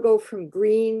window go from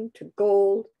green to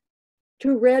gold,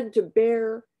 to red to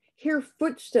bare, hear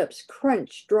footsteps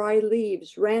crunch dry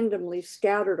leaves randomly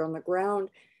scattered on the ground,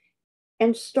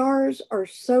 and stars are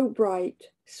so bright,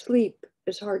 sleep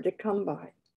is hard to come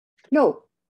by. No,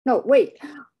 wait.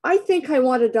 I think I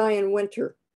want to die in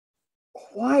winter.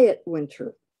 Quiet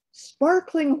winter,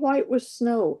 sparkling white with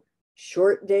snow,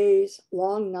 short days,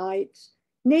 long nights,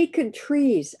 naked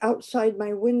trees outside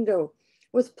my window,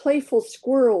 with playful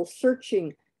squirrels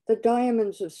searching the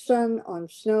diamonds of sun on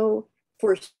snow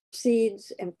for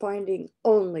seeds and finding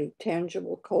only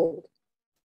tangible cold.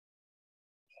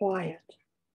 Quiet.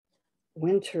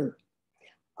 Winter.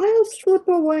 I'll slip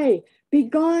away, be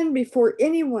gone before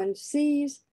anyone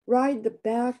sees, ride the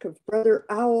back of Brother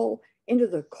Owl into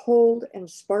the cold and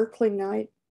sparkling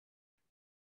night.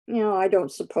 I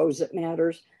don't suppose it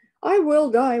matters. I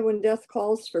will die when death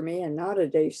calls for me and not a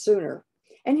day sooner.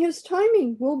 And his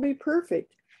timing will be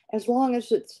perfect as long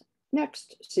as it's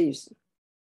next season.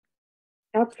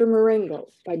 After Marengo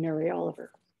by Mary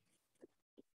Oliver.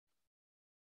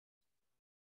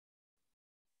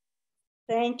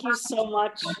 Thank you so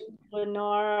much,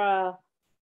 Lenora.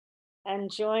 And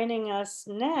joining us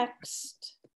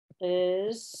next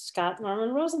is Scott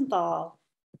Norman Rosenthal.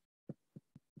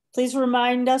 Please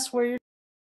remind us where you're.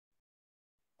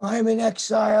 I'm in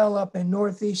exile up in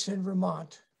northeastern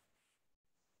Vermont,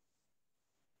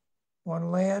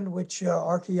 on land which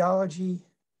archaeology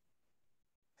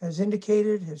has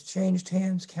indicated has changed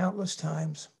hands countless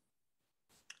times.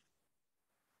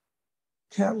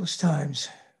 Countless times.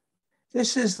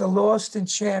 This is the lost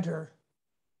enchanter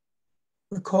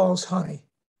recalls honey,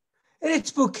 and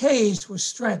its bouquets with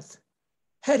strength,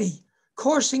 heady,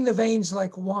 coursing the veins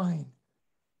like wine.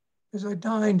 As I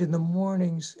dined in the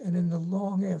mornings and in the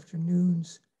long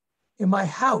afternoons, in my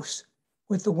house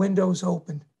with the windows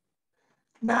open,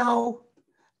 Now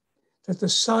that the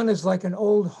sun is like an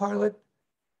old harlot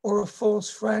or a false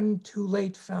friend too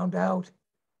late found out,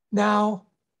 now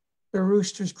the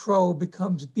rooster's crow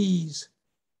becomes bees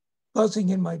buzzing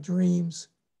in my dreams.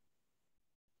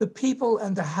 The people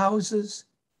and the houses,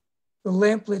 the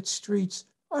lamplit streets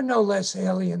are no less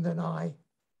alien than I.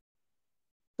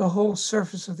 The whole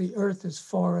surface of the earth is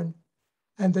foreign,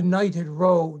 and the nighted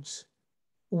roads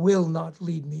will not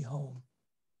lead me home.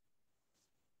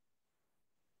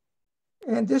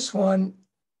 And this one,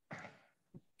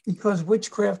 because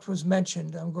witchcraft was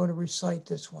mentioned, I'm going to recite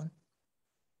this one.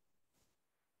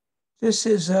 This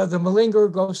is The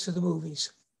Malingerer Goes to the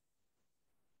Movies.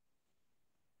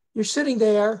 You're sitting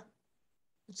there.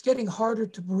 It's getting harder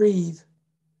to breathe.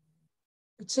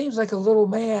 It seems like a little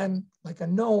man, like a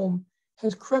gnome,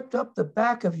 has crept up the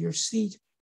back of your seat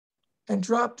and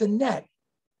dropped a net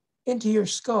into your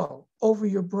skull, over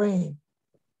your brain.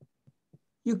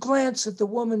 You glance at the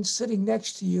woman sitting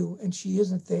next to you and she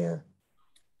isn't there.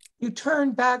 You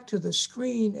turn back to the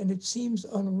screen and it seems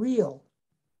unreal,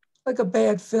 like a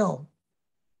bad film.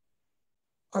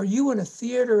 Are you in a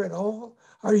theater at all?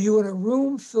 Are you in a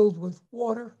room filled with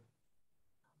water?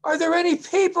 Are there any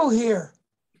people here?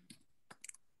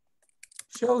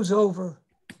 Show's over.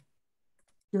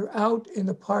 You're out in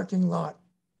the parking lot,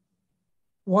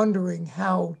 wondering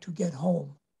how to get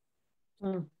home.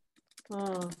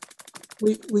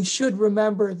 We should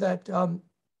remember that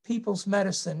people's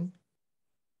medicine,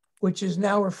 which is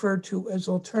now referred to as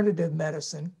alternative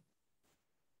medicine,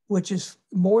 which is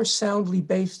more soundly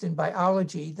based in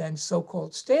biology than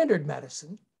so-called standard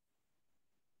medicine,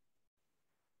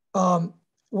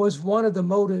 was one of the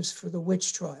motives for the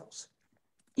witch trials.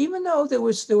 Even though there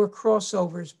were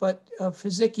crossovers, but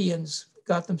physicians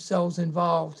got themselves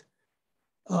involved.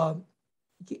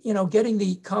 Getting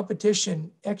the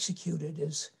competition executed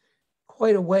is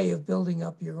quite a way of building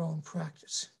up your own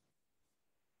practice.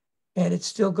 And it's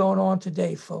still going on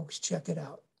today, folks. Check it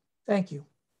out. Thank you.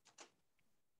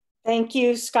 Thank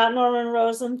you, Scott Norman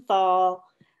Rosenthal.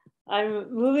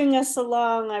 I'm moving us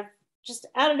along. I've just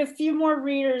added a few more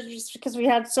readers just because we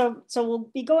had so we'll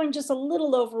be going just a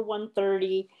little over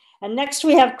 1:30. And next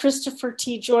we have Christopher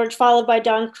T. George, followed by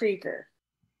Don Krieger.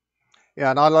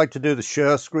 Yeah, and I'd like to do the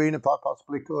share screen if I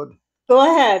possibly could. Go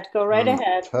ahead, go right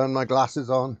ahead. Turn my glasses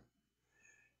on.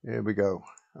 Here we go.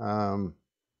 Okay.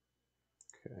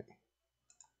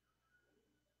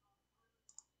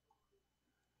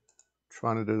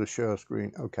 Trying to do the share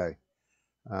screen. Okay.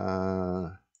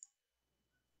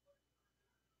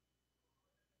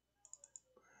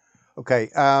 Okay.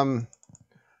 I'm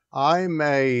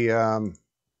a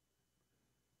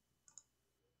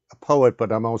poet,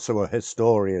 but I'm also a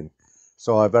historian.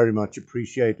 So I very much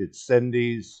appreciated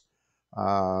Cindy's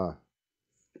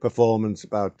performance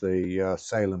about the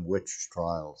Salem witch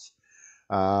trials.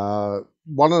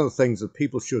 One of the things that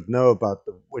people should know about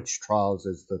the witch trials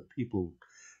is that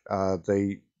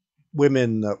the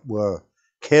women that were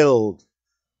killed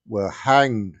were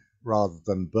hanged rather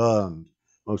than burned.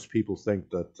 Most people think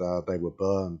that they were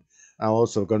burned. I'm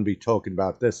also going to be talking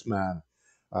about this man,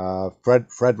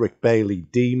 Frederick Bailey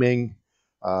Deeming,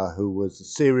 who was a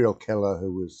serial killer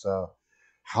who was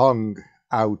hanged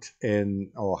out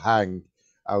in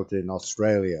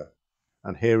Australia.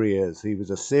 And here he is. He was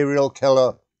a serial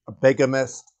killer, a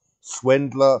bigamist,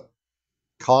 swindler,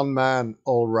 con man,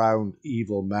 all-round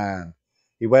evil man.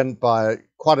 He went by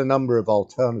quite a number of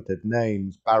alternative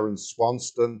names: Baron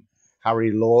Swanston,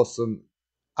 Harry Lawson,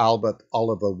 Albert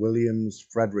Oliver Williams,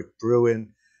 Frederick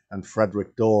Bruin, and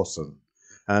Frederick Dawson.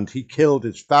 And he killed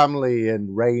his family in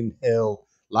Rainhill,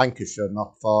 Lancashire,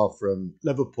 not far from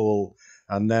Liverpool,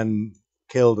 and then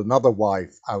killed another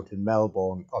wife out in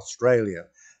Melbourne, Australia.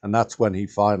 And that's when he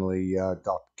finally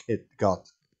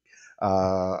got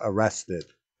arrested.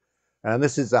 And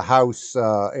this is a house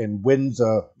in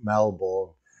Windsor,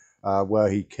 Melbourne, where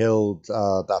he killed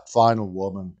that final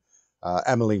woman,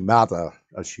 Emily Mather,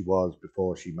 as she was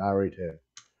before she married him.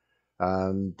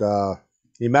 And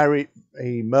he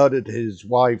murdered his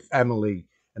wife, Emily,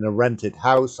 in a rented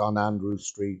house on Andrew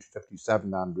Street,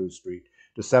 57 Andrew Street,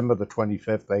 December the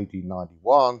 25th,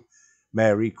 1891.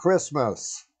 Merry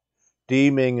Christmas.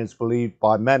 Deeming is believed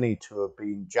by many to have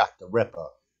been Jack the Ripper,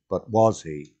 but was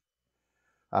he?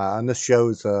 And this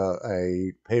shows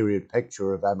a period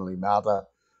picture of Emily Mather,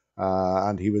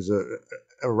 and he was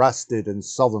arrested in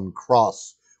Southern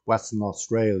Cross, Western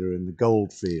Australia, in the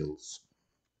goldfields.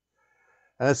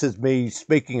 And this is me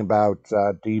speaking about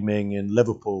Deeming in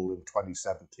Liverpool in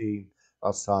 2017,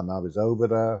 last time I was over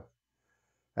there.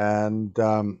 And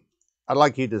I'd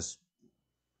like you to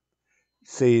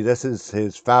see, this is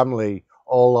his family,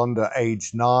 all under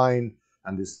age 9.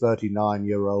 and his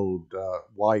 39-year-old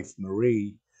wife,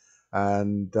 Marie.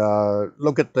 And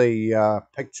look at the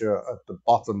picture at the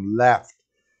bottom left.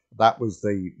 That was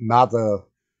the Mather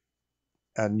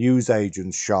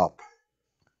newsagent's shop.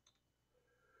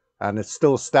 And it's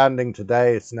still standing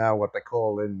today. It's now what they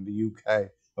call in the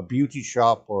UK a beauty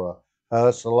shop or a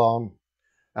hair salon.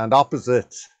 And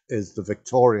opposite is the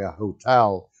Victoria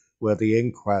Hotel, where the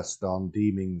inquest on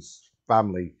Deeming's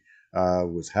family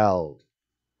was held.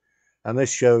 And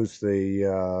this shows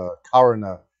the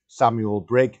coroner, Samuel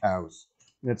Brighouse.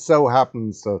 And it so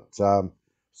happens that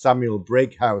Samuel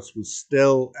Brighouse was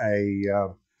still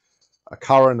a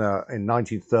coroner in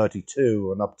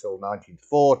 1932 and up till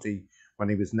 1940, when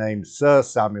he was named Sir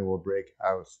Samuel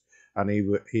Brighouse, and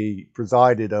he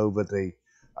presided over the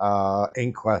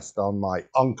inquest on my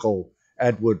uncle,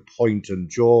 Edward Poynton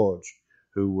George,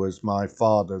 who was my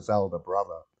father's elder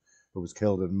brother, who was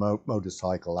killed in a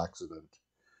motorcycle accident.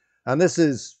 And this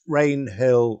is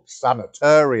Rainhill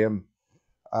Sanitarium,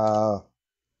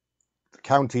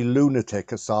 county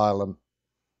lunatic asylum.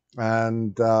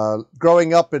 And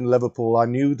growing up in Liverpool, I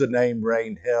knew the name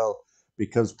Rainhill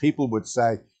because people would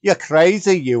say, "You're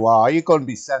crazy, you are. You're going to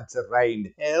be sent to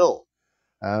Rainhill."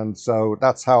 And so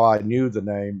that's how I knew the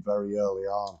name very early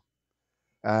on.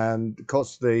 And of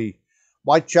course, the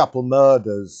Whitechapel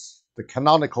murders, the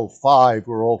canonical 5,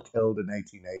 were all killed in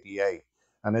 1888.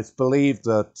 And it's believed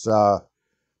that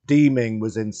Deeming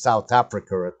was in South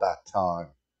Africa at that time.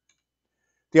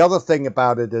 The other thing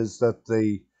about it is that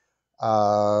the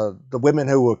women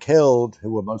who were killed,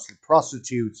 who were mostly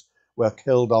prostitutes, were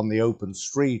killed on the open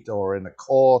street or in a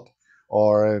court,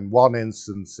 or in one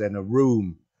instance in a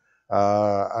room.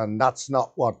 And that's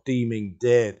not what Deeming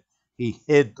did. He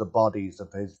hid the bodies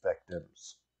of his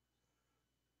victims.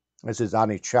 This is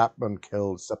Annie Chapman,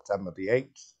 killed September the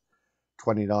 8th,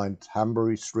 29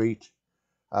 Hanbury Street.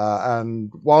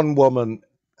 And one woman,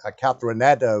 Catherine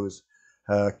Eddowes,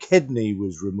 her kidney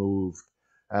was removed.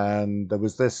 And there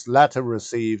was this letter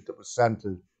received that was sent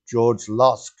to George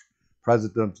Lusk,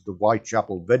 president of the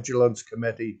Whitechapel Vigilance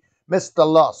Committee. "Mr.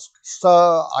 Lusk,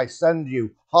 sir, I send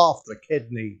you half the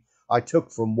kidney I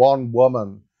took from one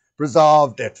woman,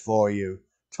 preserved it for you.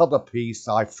 T'other piece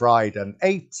I fried and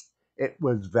ate. It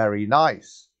was very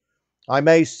nice. I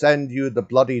may send you the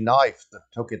bloody knife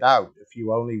that took it out if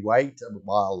you only wait a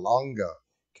while longer.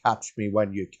 Catch me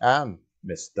when you can,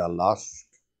 Mr. Lusk."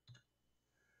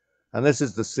 And this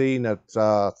is the scene at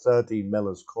 13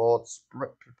 Miller's Court,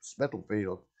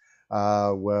 Spitalfield,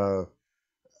 where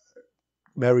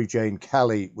Mary Jane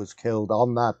Kelly was killed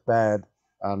on that bed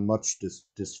and much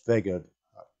disfigured.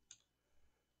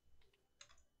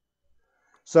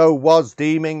 So was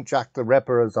Deeming Jack the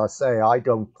Ripper, as I say? I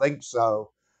don't think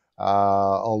so,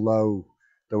 although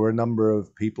there were a number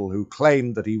of people who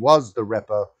claimed that he was the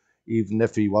Ripper, even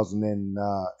if he wasn't in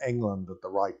England at the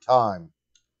right time.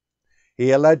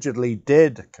 He allegedly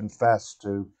did confess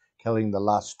to killing the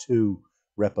last 2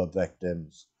 Ripper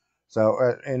victims.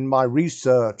 So in my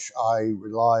research, I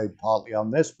relied partly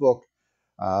on this book,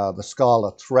 The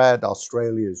Scarlet Thread,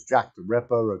 Australia's Jack the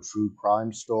Ripper, a true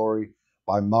crime story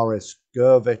by Maurice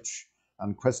Gurvich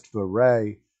and Christopher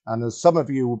Wray. And as some of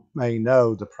you may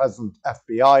know, the present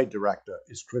FBI director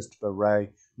is Christopher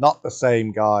Wray, not the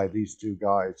same guy. These 2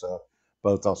 guys are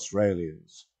both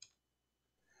Australians.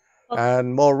 Okay.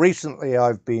 And more recently,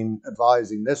 I've been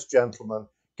advising this gentleman,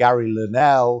 Gary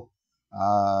Linnell,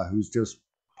 who's just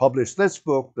published this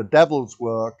book, The Devil's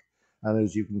Work. And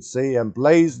as you can see,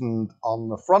 emblazoned on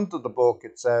the front of the book,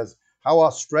 it says, "How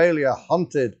Australia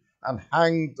hunted and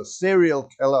hanged the serial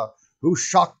killer who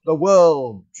shocked the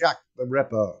world, Jack the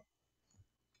Ripper."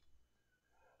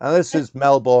 And this is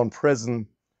Melbourne Prison,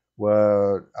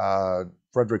 where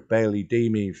Frederick Bailey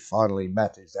Deeming finally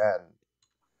met his end.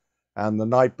 And the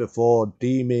night before,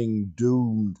 Deeming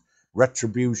doomed,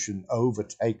 retribution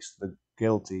overtakes the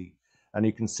guilty. And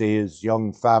you can see his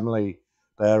young family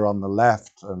there on the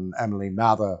left, and Emily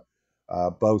Mather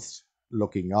both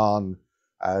looking on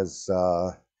as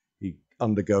he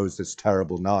undergoes this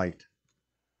terrible night.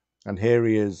 And here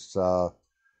he is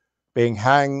being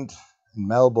hanged in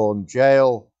Melbourne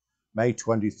jail, May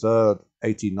 23rd,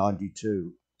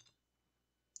 1892.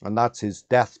 And that's his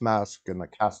death mask and a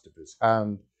cast of his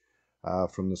hand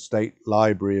from the State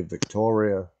Library of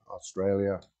Victoria,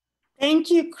 Australia.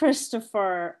 Thank you,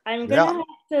 Christopher. I'm gonna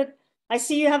have to, I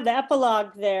see you have the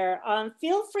epilogue there.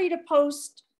 Feel free to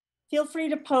post,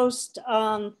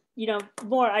 you know,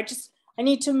 more. I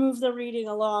need to move the reading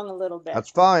along a little bit.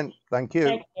 That's fine. Thank you.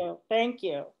 Thank you. Thank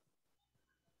you.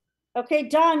 Okay,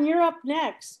 Don, you're up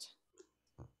next.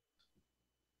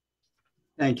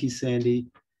 Thank you, Sandy.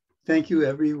 Thank you,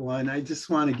 everyone. I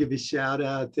just want to give a shout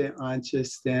out to Antje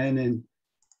Stehn and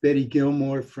Betty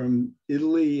Gilmore from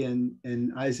Italy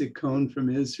and Isaac Cohen from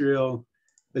Israel,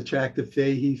 Attractive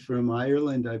Fahey from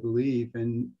Ireland, I believe,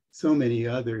 and so many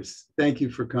others. Thank you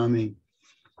for coming.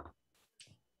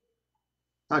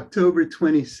 October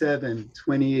 27,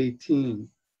 2018,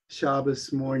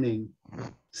 Shabbos morning.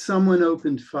 Someone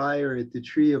opened fire at the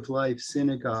Tree of Life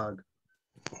synagogue.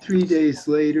 3 days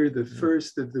later, the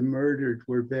first of the murdered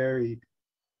were buried.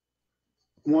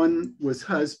 One was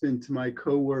husband to my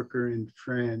coworker and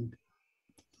friend.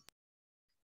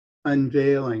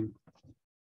 Unveiling.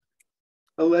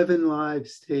 11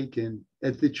 lives taken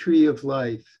at the Tree of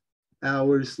Life.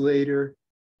 Hours later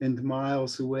and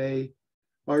miles away,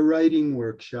 our writing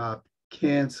workshop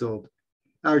canceled.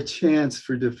 Our chance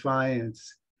for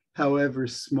defiance, however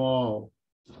small,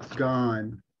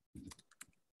 gone.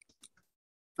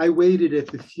 I waited at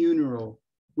the funeral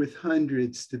with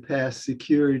hundreds to pass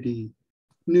security,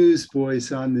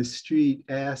 newsboys on the street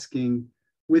asking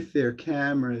with their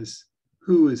cameras,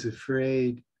 who is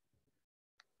afraid?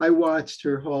 I watched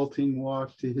her halting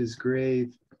walk to his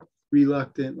grave,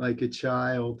 reluctant like a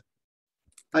child.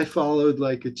 I followed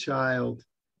like a child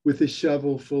with a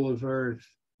shovel full of earth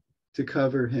to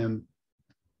cover him.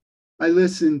 I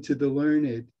listened to the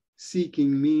learned,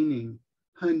 seeking meaning,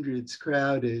 hundreds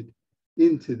crowded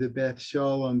into the Beth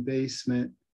Shalom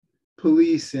basement,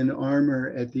 police in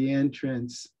armor at the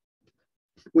entrance.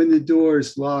 When the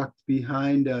doors locked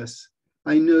behind us,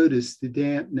 I noticed the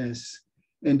dampness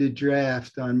and a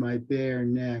draft on my bare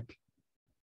neck.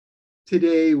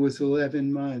 Today was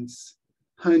 11 months,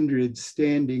 hundreds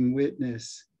standing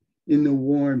witness in the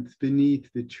warmth beneath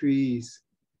the trees.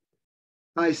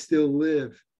 I still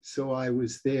live, so I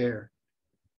was there.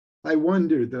 I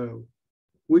wonder though,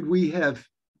 would we have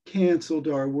canceled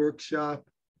our workshop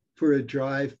for a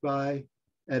drive-by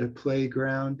at a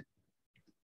playground?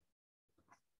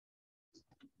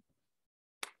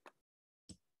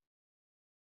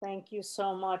 Thank you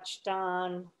so much,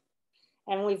 Don.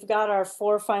 And we've got our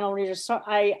 4 final readers. So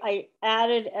I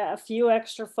added a few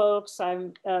extra folks.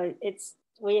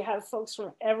 We have folks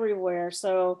from everywhere.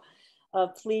 So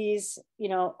please,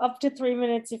 up to 3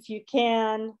 minutes if you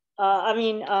can.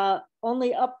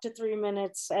 Only up to 3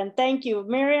 minutes. And thank you.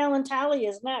 Mary Ellen Talley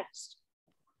is next.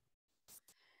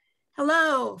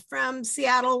 Hello from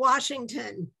Seattle,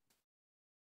 Washington.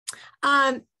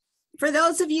 For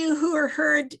those of you who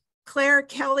heard Clare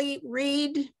Kelly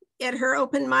read at her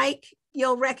open mic,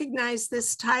 you'll recognize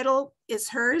this title is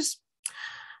hers,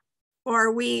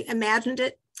 or we imagined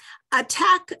it.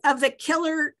 Attack of the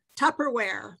Killer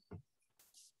Tupperware.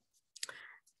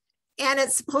 And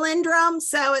it's palindrome,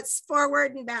 so it's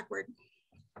forward and backward.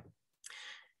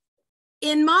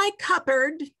 In my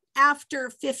cupboard, after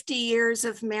 50 years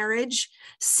of marriage,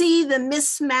 see the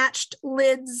mismatched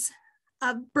lids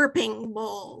of burping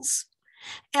bowls.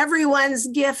 Everyone's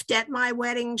gift at my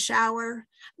wedding shower,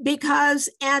 because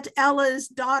Aunt Ella's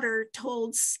daughter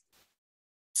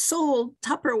sold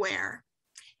Tupperware,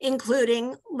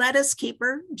 including lettuce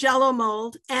keeper, Jell-O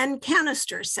mold, and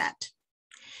canister set.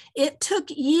 It took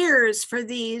years for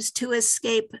these to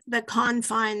escape the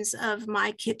confines of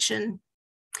my kitchen,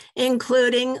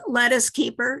 including lettuce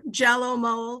keeper, Jell-O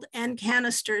mold, and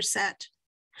canister set,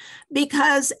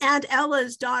 because Aunt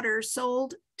Ella's daughter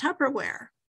sold Tupperware.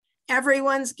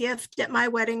 Everyone's gift at my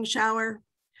wedding shower.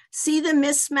 See the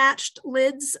mismatched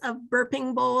lids of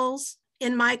burping bowls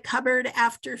in my cupboard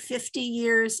after 50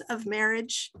 years of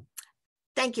marriage.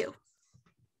 Thank you.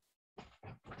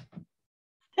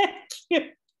 Thank you.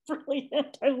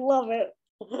 Brilliant. I love it.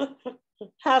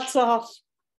 Hats off.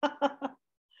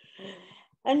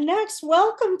 And next,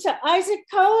 welcome to Isaac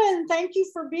Cohen. Thank you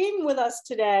for being with us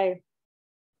today.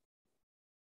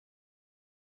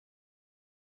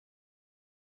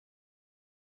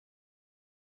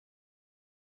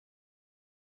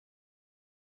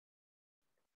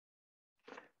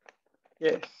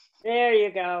 Yes. There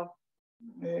you go.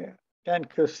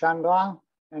 Thank you, Sandra.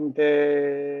 And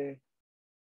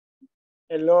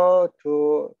hello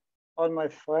to all my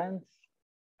friends,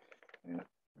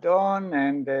 Don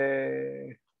and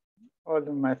all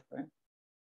of my friends.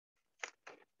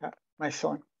 My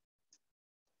son,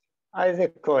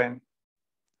 Isaac Cohen,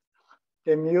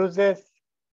 the Muses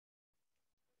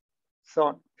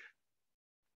song.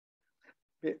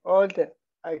 Behold,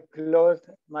 I close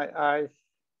my eyes.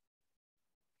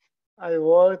 I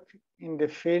walk in the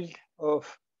field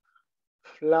of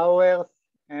flowers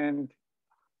and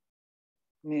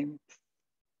nymphs.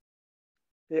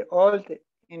 Behold,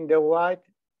 in the white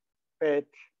bed,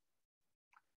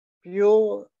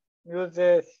 pure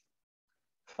muses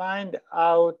find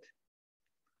out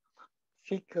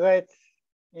secrets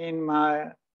in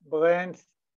my brain's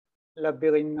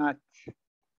labyrinth.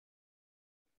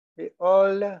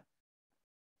 All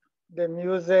the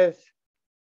muses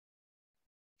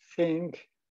sing,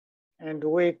 and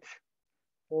with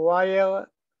wire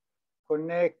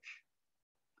connect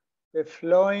the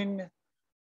flowing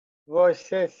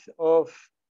voices of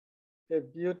the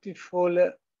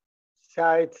beautiful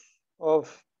sights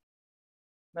of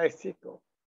Mexico.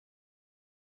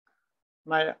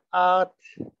 My heart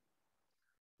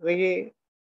rejoices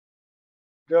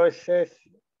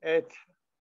at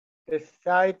the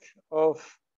sight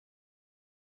of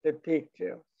the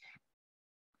pictures.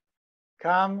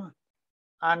 Come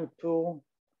unto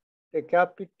the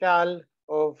capital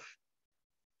of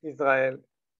Israel,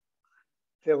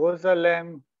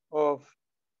 Jerusalem of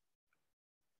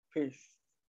peace.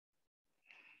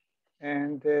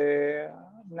 And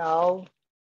now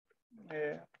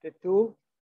the two,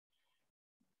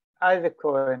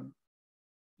 Cohen,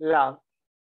 love.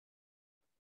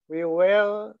 We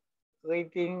were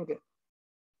reading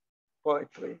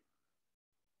poetry.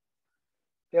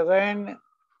 The rain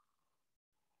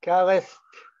caressed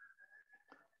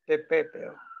the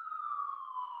paper.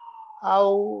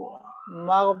 How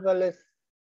marvelous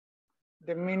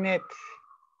the minute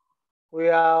we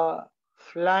are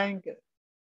flying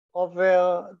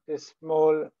over the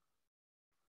small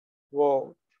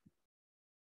world.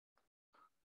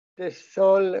 The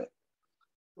soul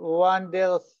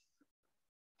wanders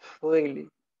freely.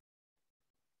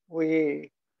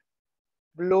 We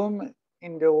bloom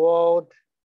in the world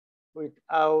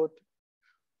without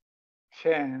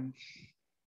change.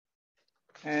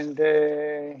 And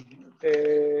the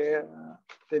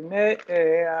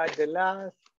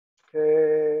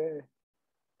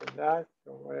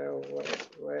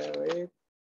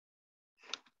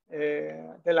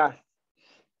last,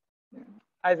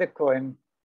 Cohen,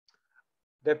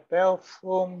 the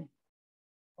perfume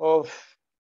of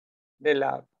the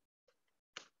love.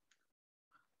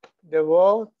 The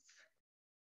words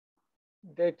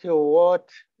that you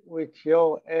wrote with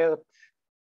your earth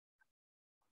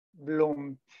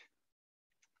bloomed.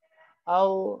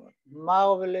 How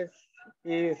marvelous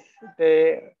is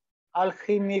the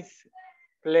alchemist's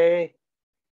play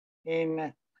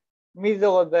in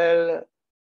miserable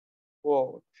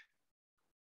world.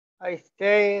 I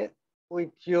stay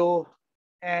with you,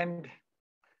 and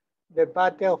the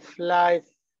butterflies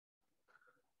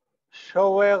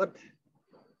showered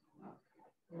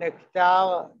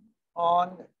nectar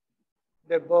on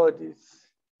the bodies.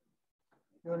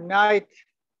 Unite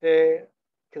the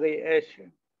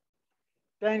creation.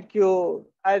 Thank you,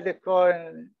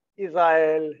 Cohen,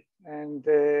 Israel, and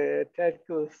thank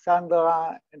you,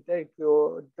 Sandra, and thank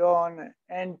you, Dawn,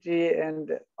 Angie,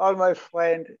 and all my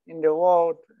friends in the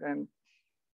world. And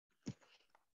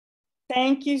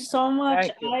thank you so much,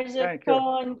 Isaac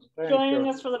Cohen, joining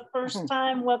us for the first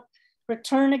time. We'll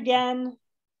return again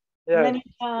many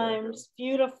times.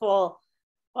 Beautiful.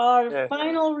 Our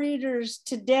final readers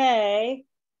today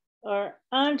are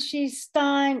Antje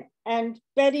Stehn and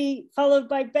Betty, followed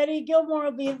by Betty Gilmore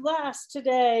will be last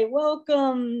today.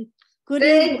 Welcome. Good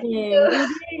evening. Good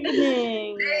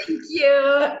evening. Thank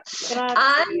you.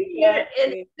 I'm here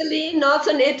in Italy,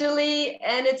 northern Italy,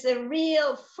 and it's a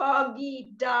real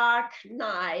foggy, dark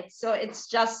night. So it's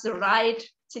just the right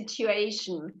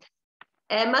situation.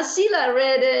 Marcella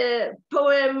read a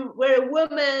poem where a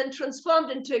woman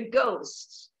transformed into a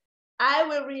ghost. I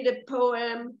will read a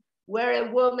poem where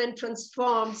a woman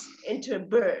transforms into a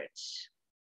bird.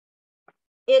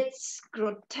 It's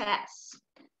grotesque,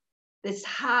 this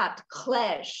hard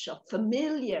clash of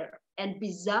familiar and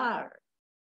bizarre,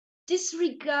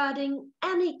 disregarding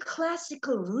any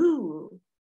classical rule.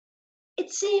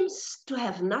 It seems to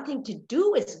have nothing to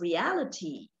do with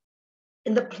reality.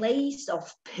 In the place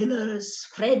of pillars,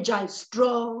 fragile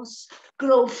straws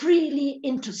grow freely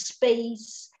into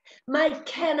space. My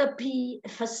canopy, a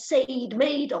facade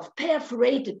made of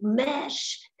perforated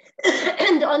mesh,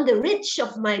 and on the ridge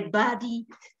of my body,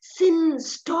 thin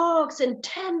stalks and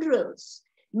tendrils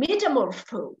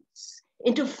metamorphose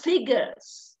into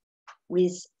figures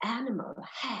with animal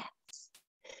heads,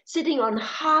 sitting on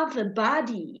half a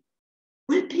body.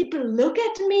 Will people look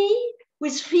at me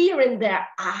with fear in their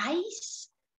eyes?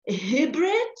 A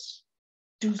hybrid?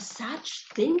 Do such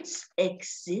things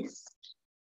exist?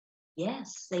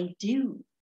 Yes, they do.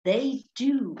 They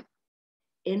do.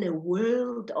 In a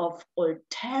world of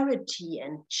alterity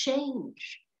and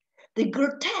change, the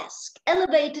grotesque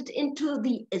elevated into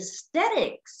the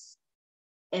aesthetics,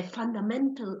 a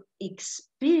fundamental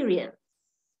experience.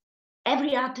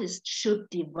 Every artist should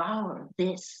devour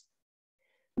this.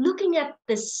 Looking at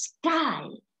the sky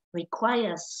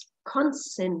requires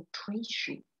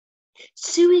concentration.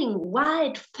 Sewing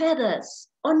white feathers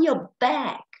on your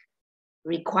back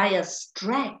requires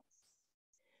strength.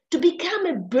 To become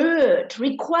a bird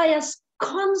requires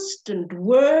constant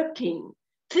working,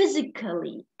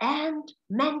 physically and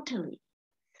mentally.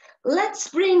 Let's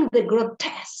bring the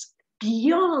grotesque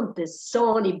beyond the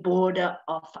thorny border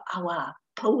of our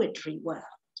poetry world.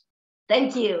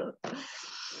 Thank you.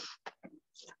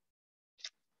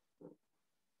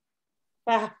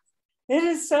 It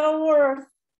is so worth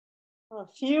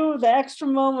the extra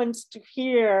moments to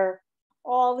hear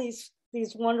all these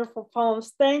wonderful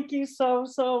poems. Thank you so,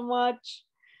 so much.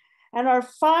 And our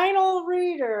final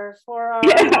reader for our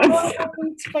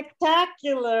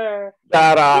spectacular,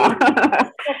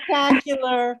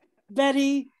 spectacular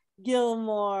Betty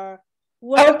Gilmore.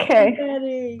 Welcome, okay.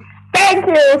 Betty.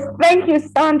 Thank you,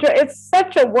 Sandra. It's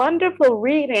such a wonderful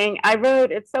reading. I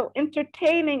wrote, it's so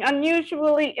entertaining,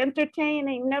 unusually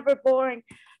entertaining, never boring.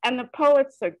 And the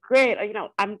poets are great. You know,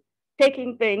 I'm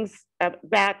taking things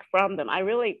back from them. I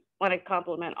really want to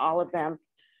compliment all of them.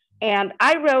 And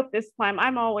I wrote this poem.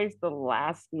 I'm always the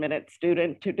last minute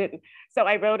student who didn't. So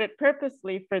I wrote it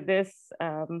purposely for this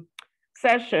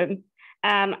session.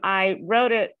 And I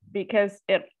wrote it because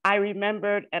I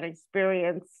remembered an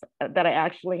experience that I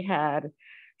actually had.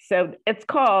 So it's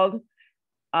called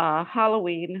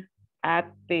Halloween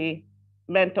at the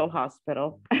Mental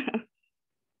Hospital.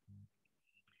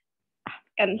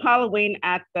 And Halloween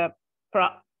at the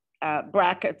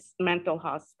brackets mental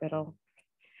hospital.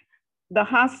 The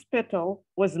hospital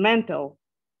was mental,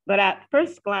 but at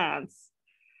first glance,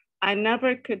 I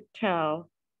never could tell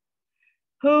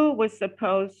who was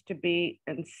supposed to be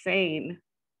insane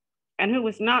and who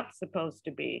was not supposed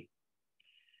to be,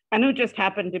 and who just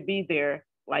happened to be there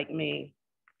like me.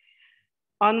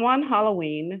 On one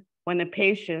Halloween, when the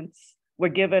patients were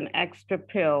given extra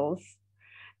pills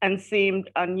and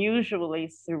seemed unusually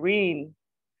serene,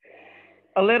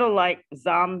 a little like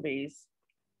zombies,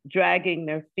 dragging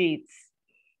their feet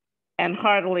and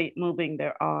hardily moving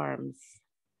their arms.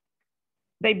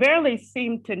 They barely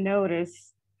seemed to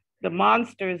notice the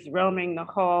monsters roaming the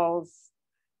halls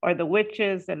or the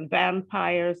witches and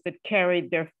vampires that carried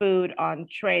their food on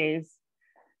trays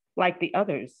like the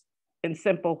others in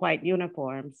simple white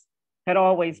uniforms had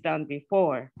always done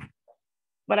before.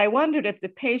 But I wondered if the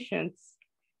patients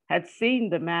had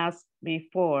seen the mask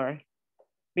before,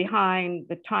 behind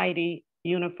the tidy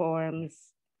uniforms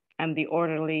and the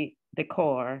orderly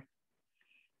decor.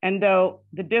 And though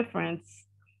the difference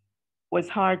was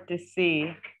hard to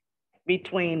see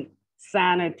between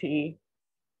sanity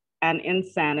and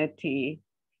insanity,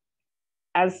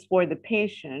 as for the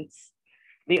patients,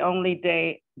 the only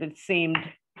day that seemed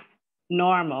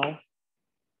normal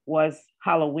was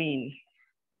Halloween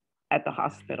at the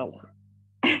hospital.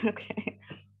 Okay,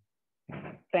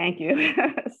 thank you.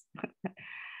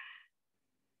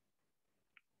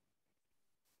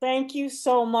 Thank you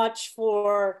so much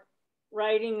for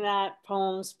writing that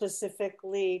poem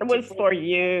specifically. It was for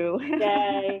you.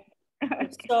 Today. I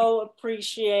so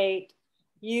appreciate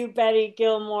you, Betty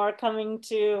Gilmore, coming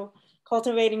to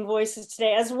Cultivating Voices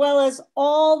today, as well as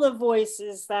all the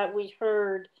voices that we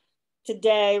heard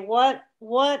today. What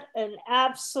an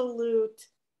absolute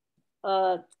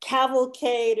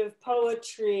cavalcade of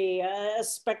poetry, a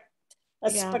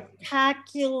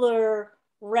spectacular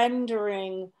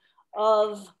rendering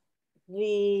of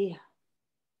the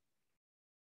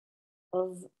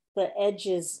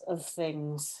edges of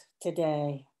things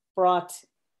today, brought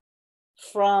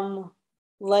from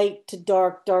light to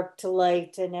dark, dark to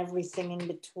light, and everything in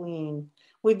between.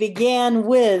 We began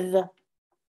with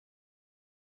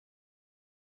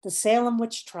the Salem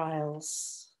witch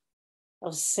trials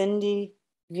of Cindy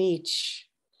Veach.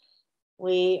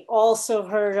 We also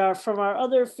heard from our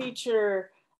other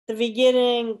feature, the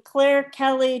beginning, Clare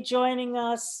Kelly joining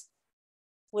us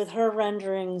with her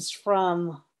renderings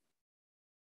from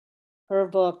her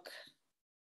book,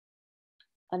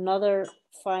 Another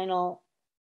Final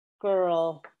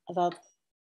Girl, about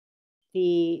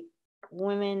the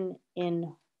women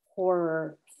in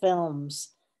horror films,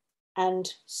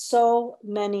 and so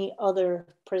many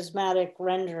other prismatic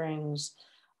renderings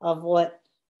of what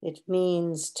it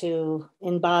means to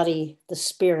embody the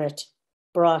spirit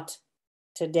brought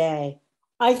today.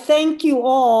 I thank you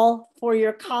all for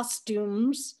your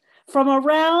costumes from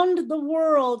around the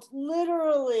world,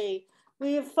 literally.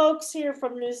 We have folks here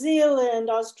from New Zealand,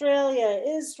 Australia,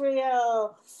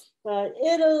 Israel,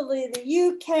 Italy, the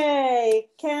UK,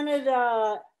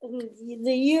 Canada,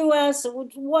 the US.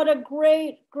 What a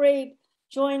great, great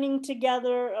joining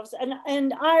together of,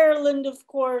 and Ireland, of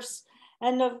course,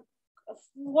 and a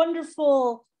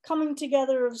wonderful coming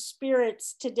together of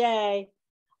spirits today.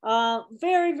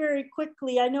 Very, very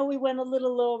quickly, I know we went a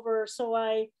little over, so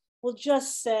I will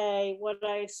just say what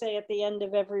I say at the end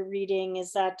of every reading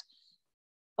is that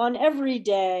on every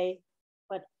day,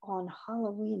 but on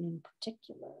Halloween in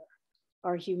particular,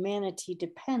 our humanity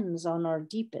depends on our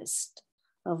deepest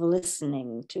of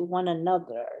listening to one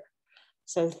another.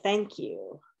 So thank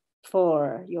you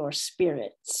for your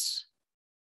spirits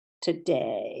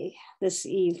today, this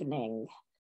evening,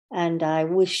 and I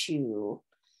wish you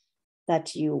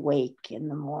that you wake in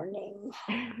the morning,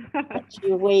 that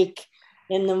you wake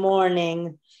in the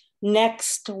morning.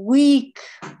 Next week,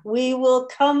 we will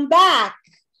come back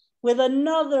with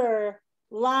another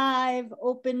live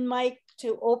open mic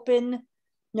to open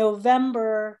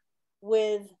November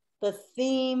with the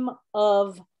theme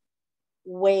of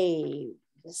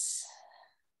waves.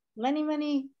 Many,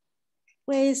 many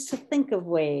ways to think of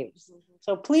waves.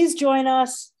 So please join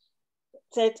us.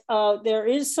 That there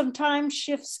is some time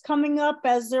shifts coming up,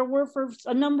 as there were for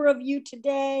a number of you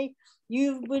today.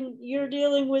 You're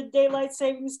dealing with daylight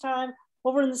savings time.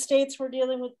 Over in the States, we're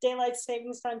dealing with daylight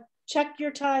savings time. Check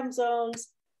your time zones.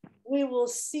 We will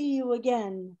see you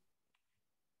again.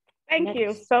 Thank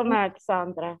you so much,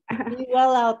 Sandra. Be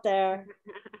well out there.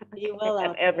 Be well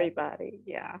out there. Everybody,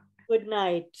 yeah. Good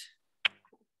night.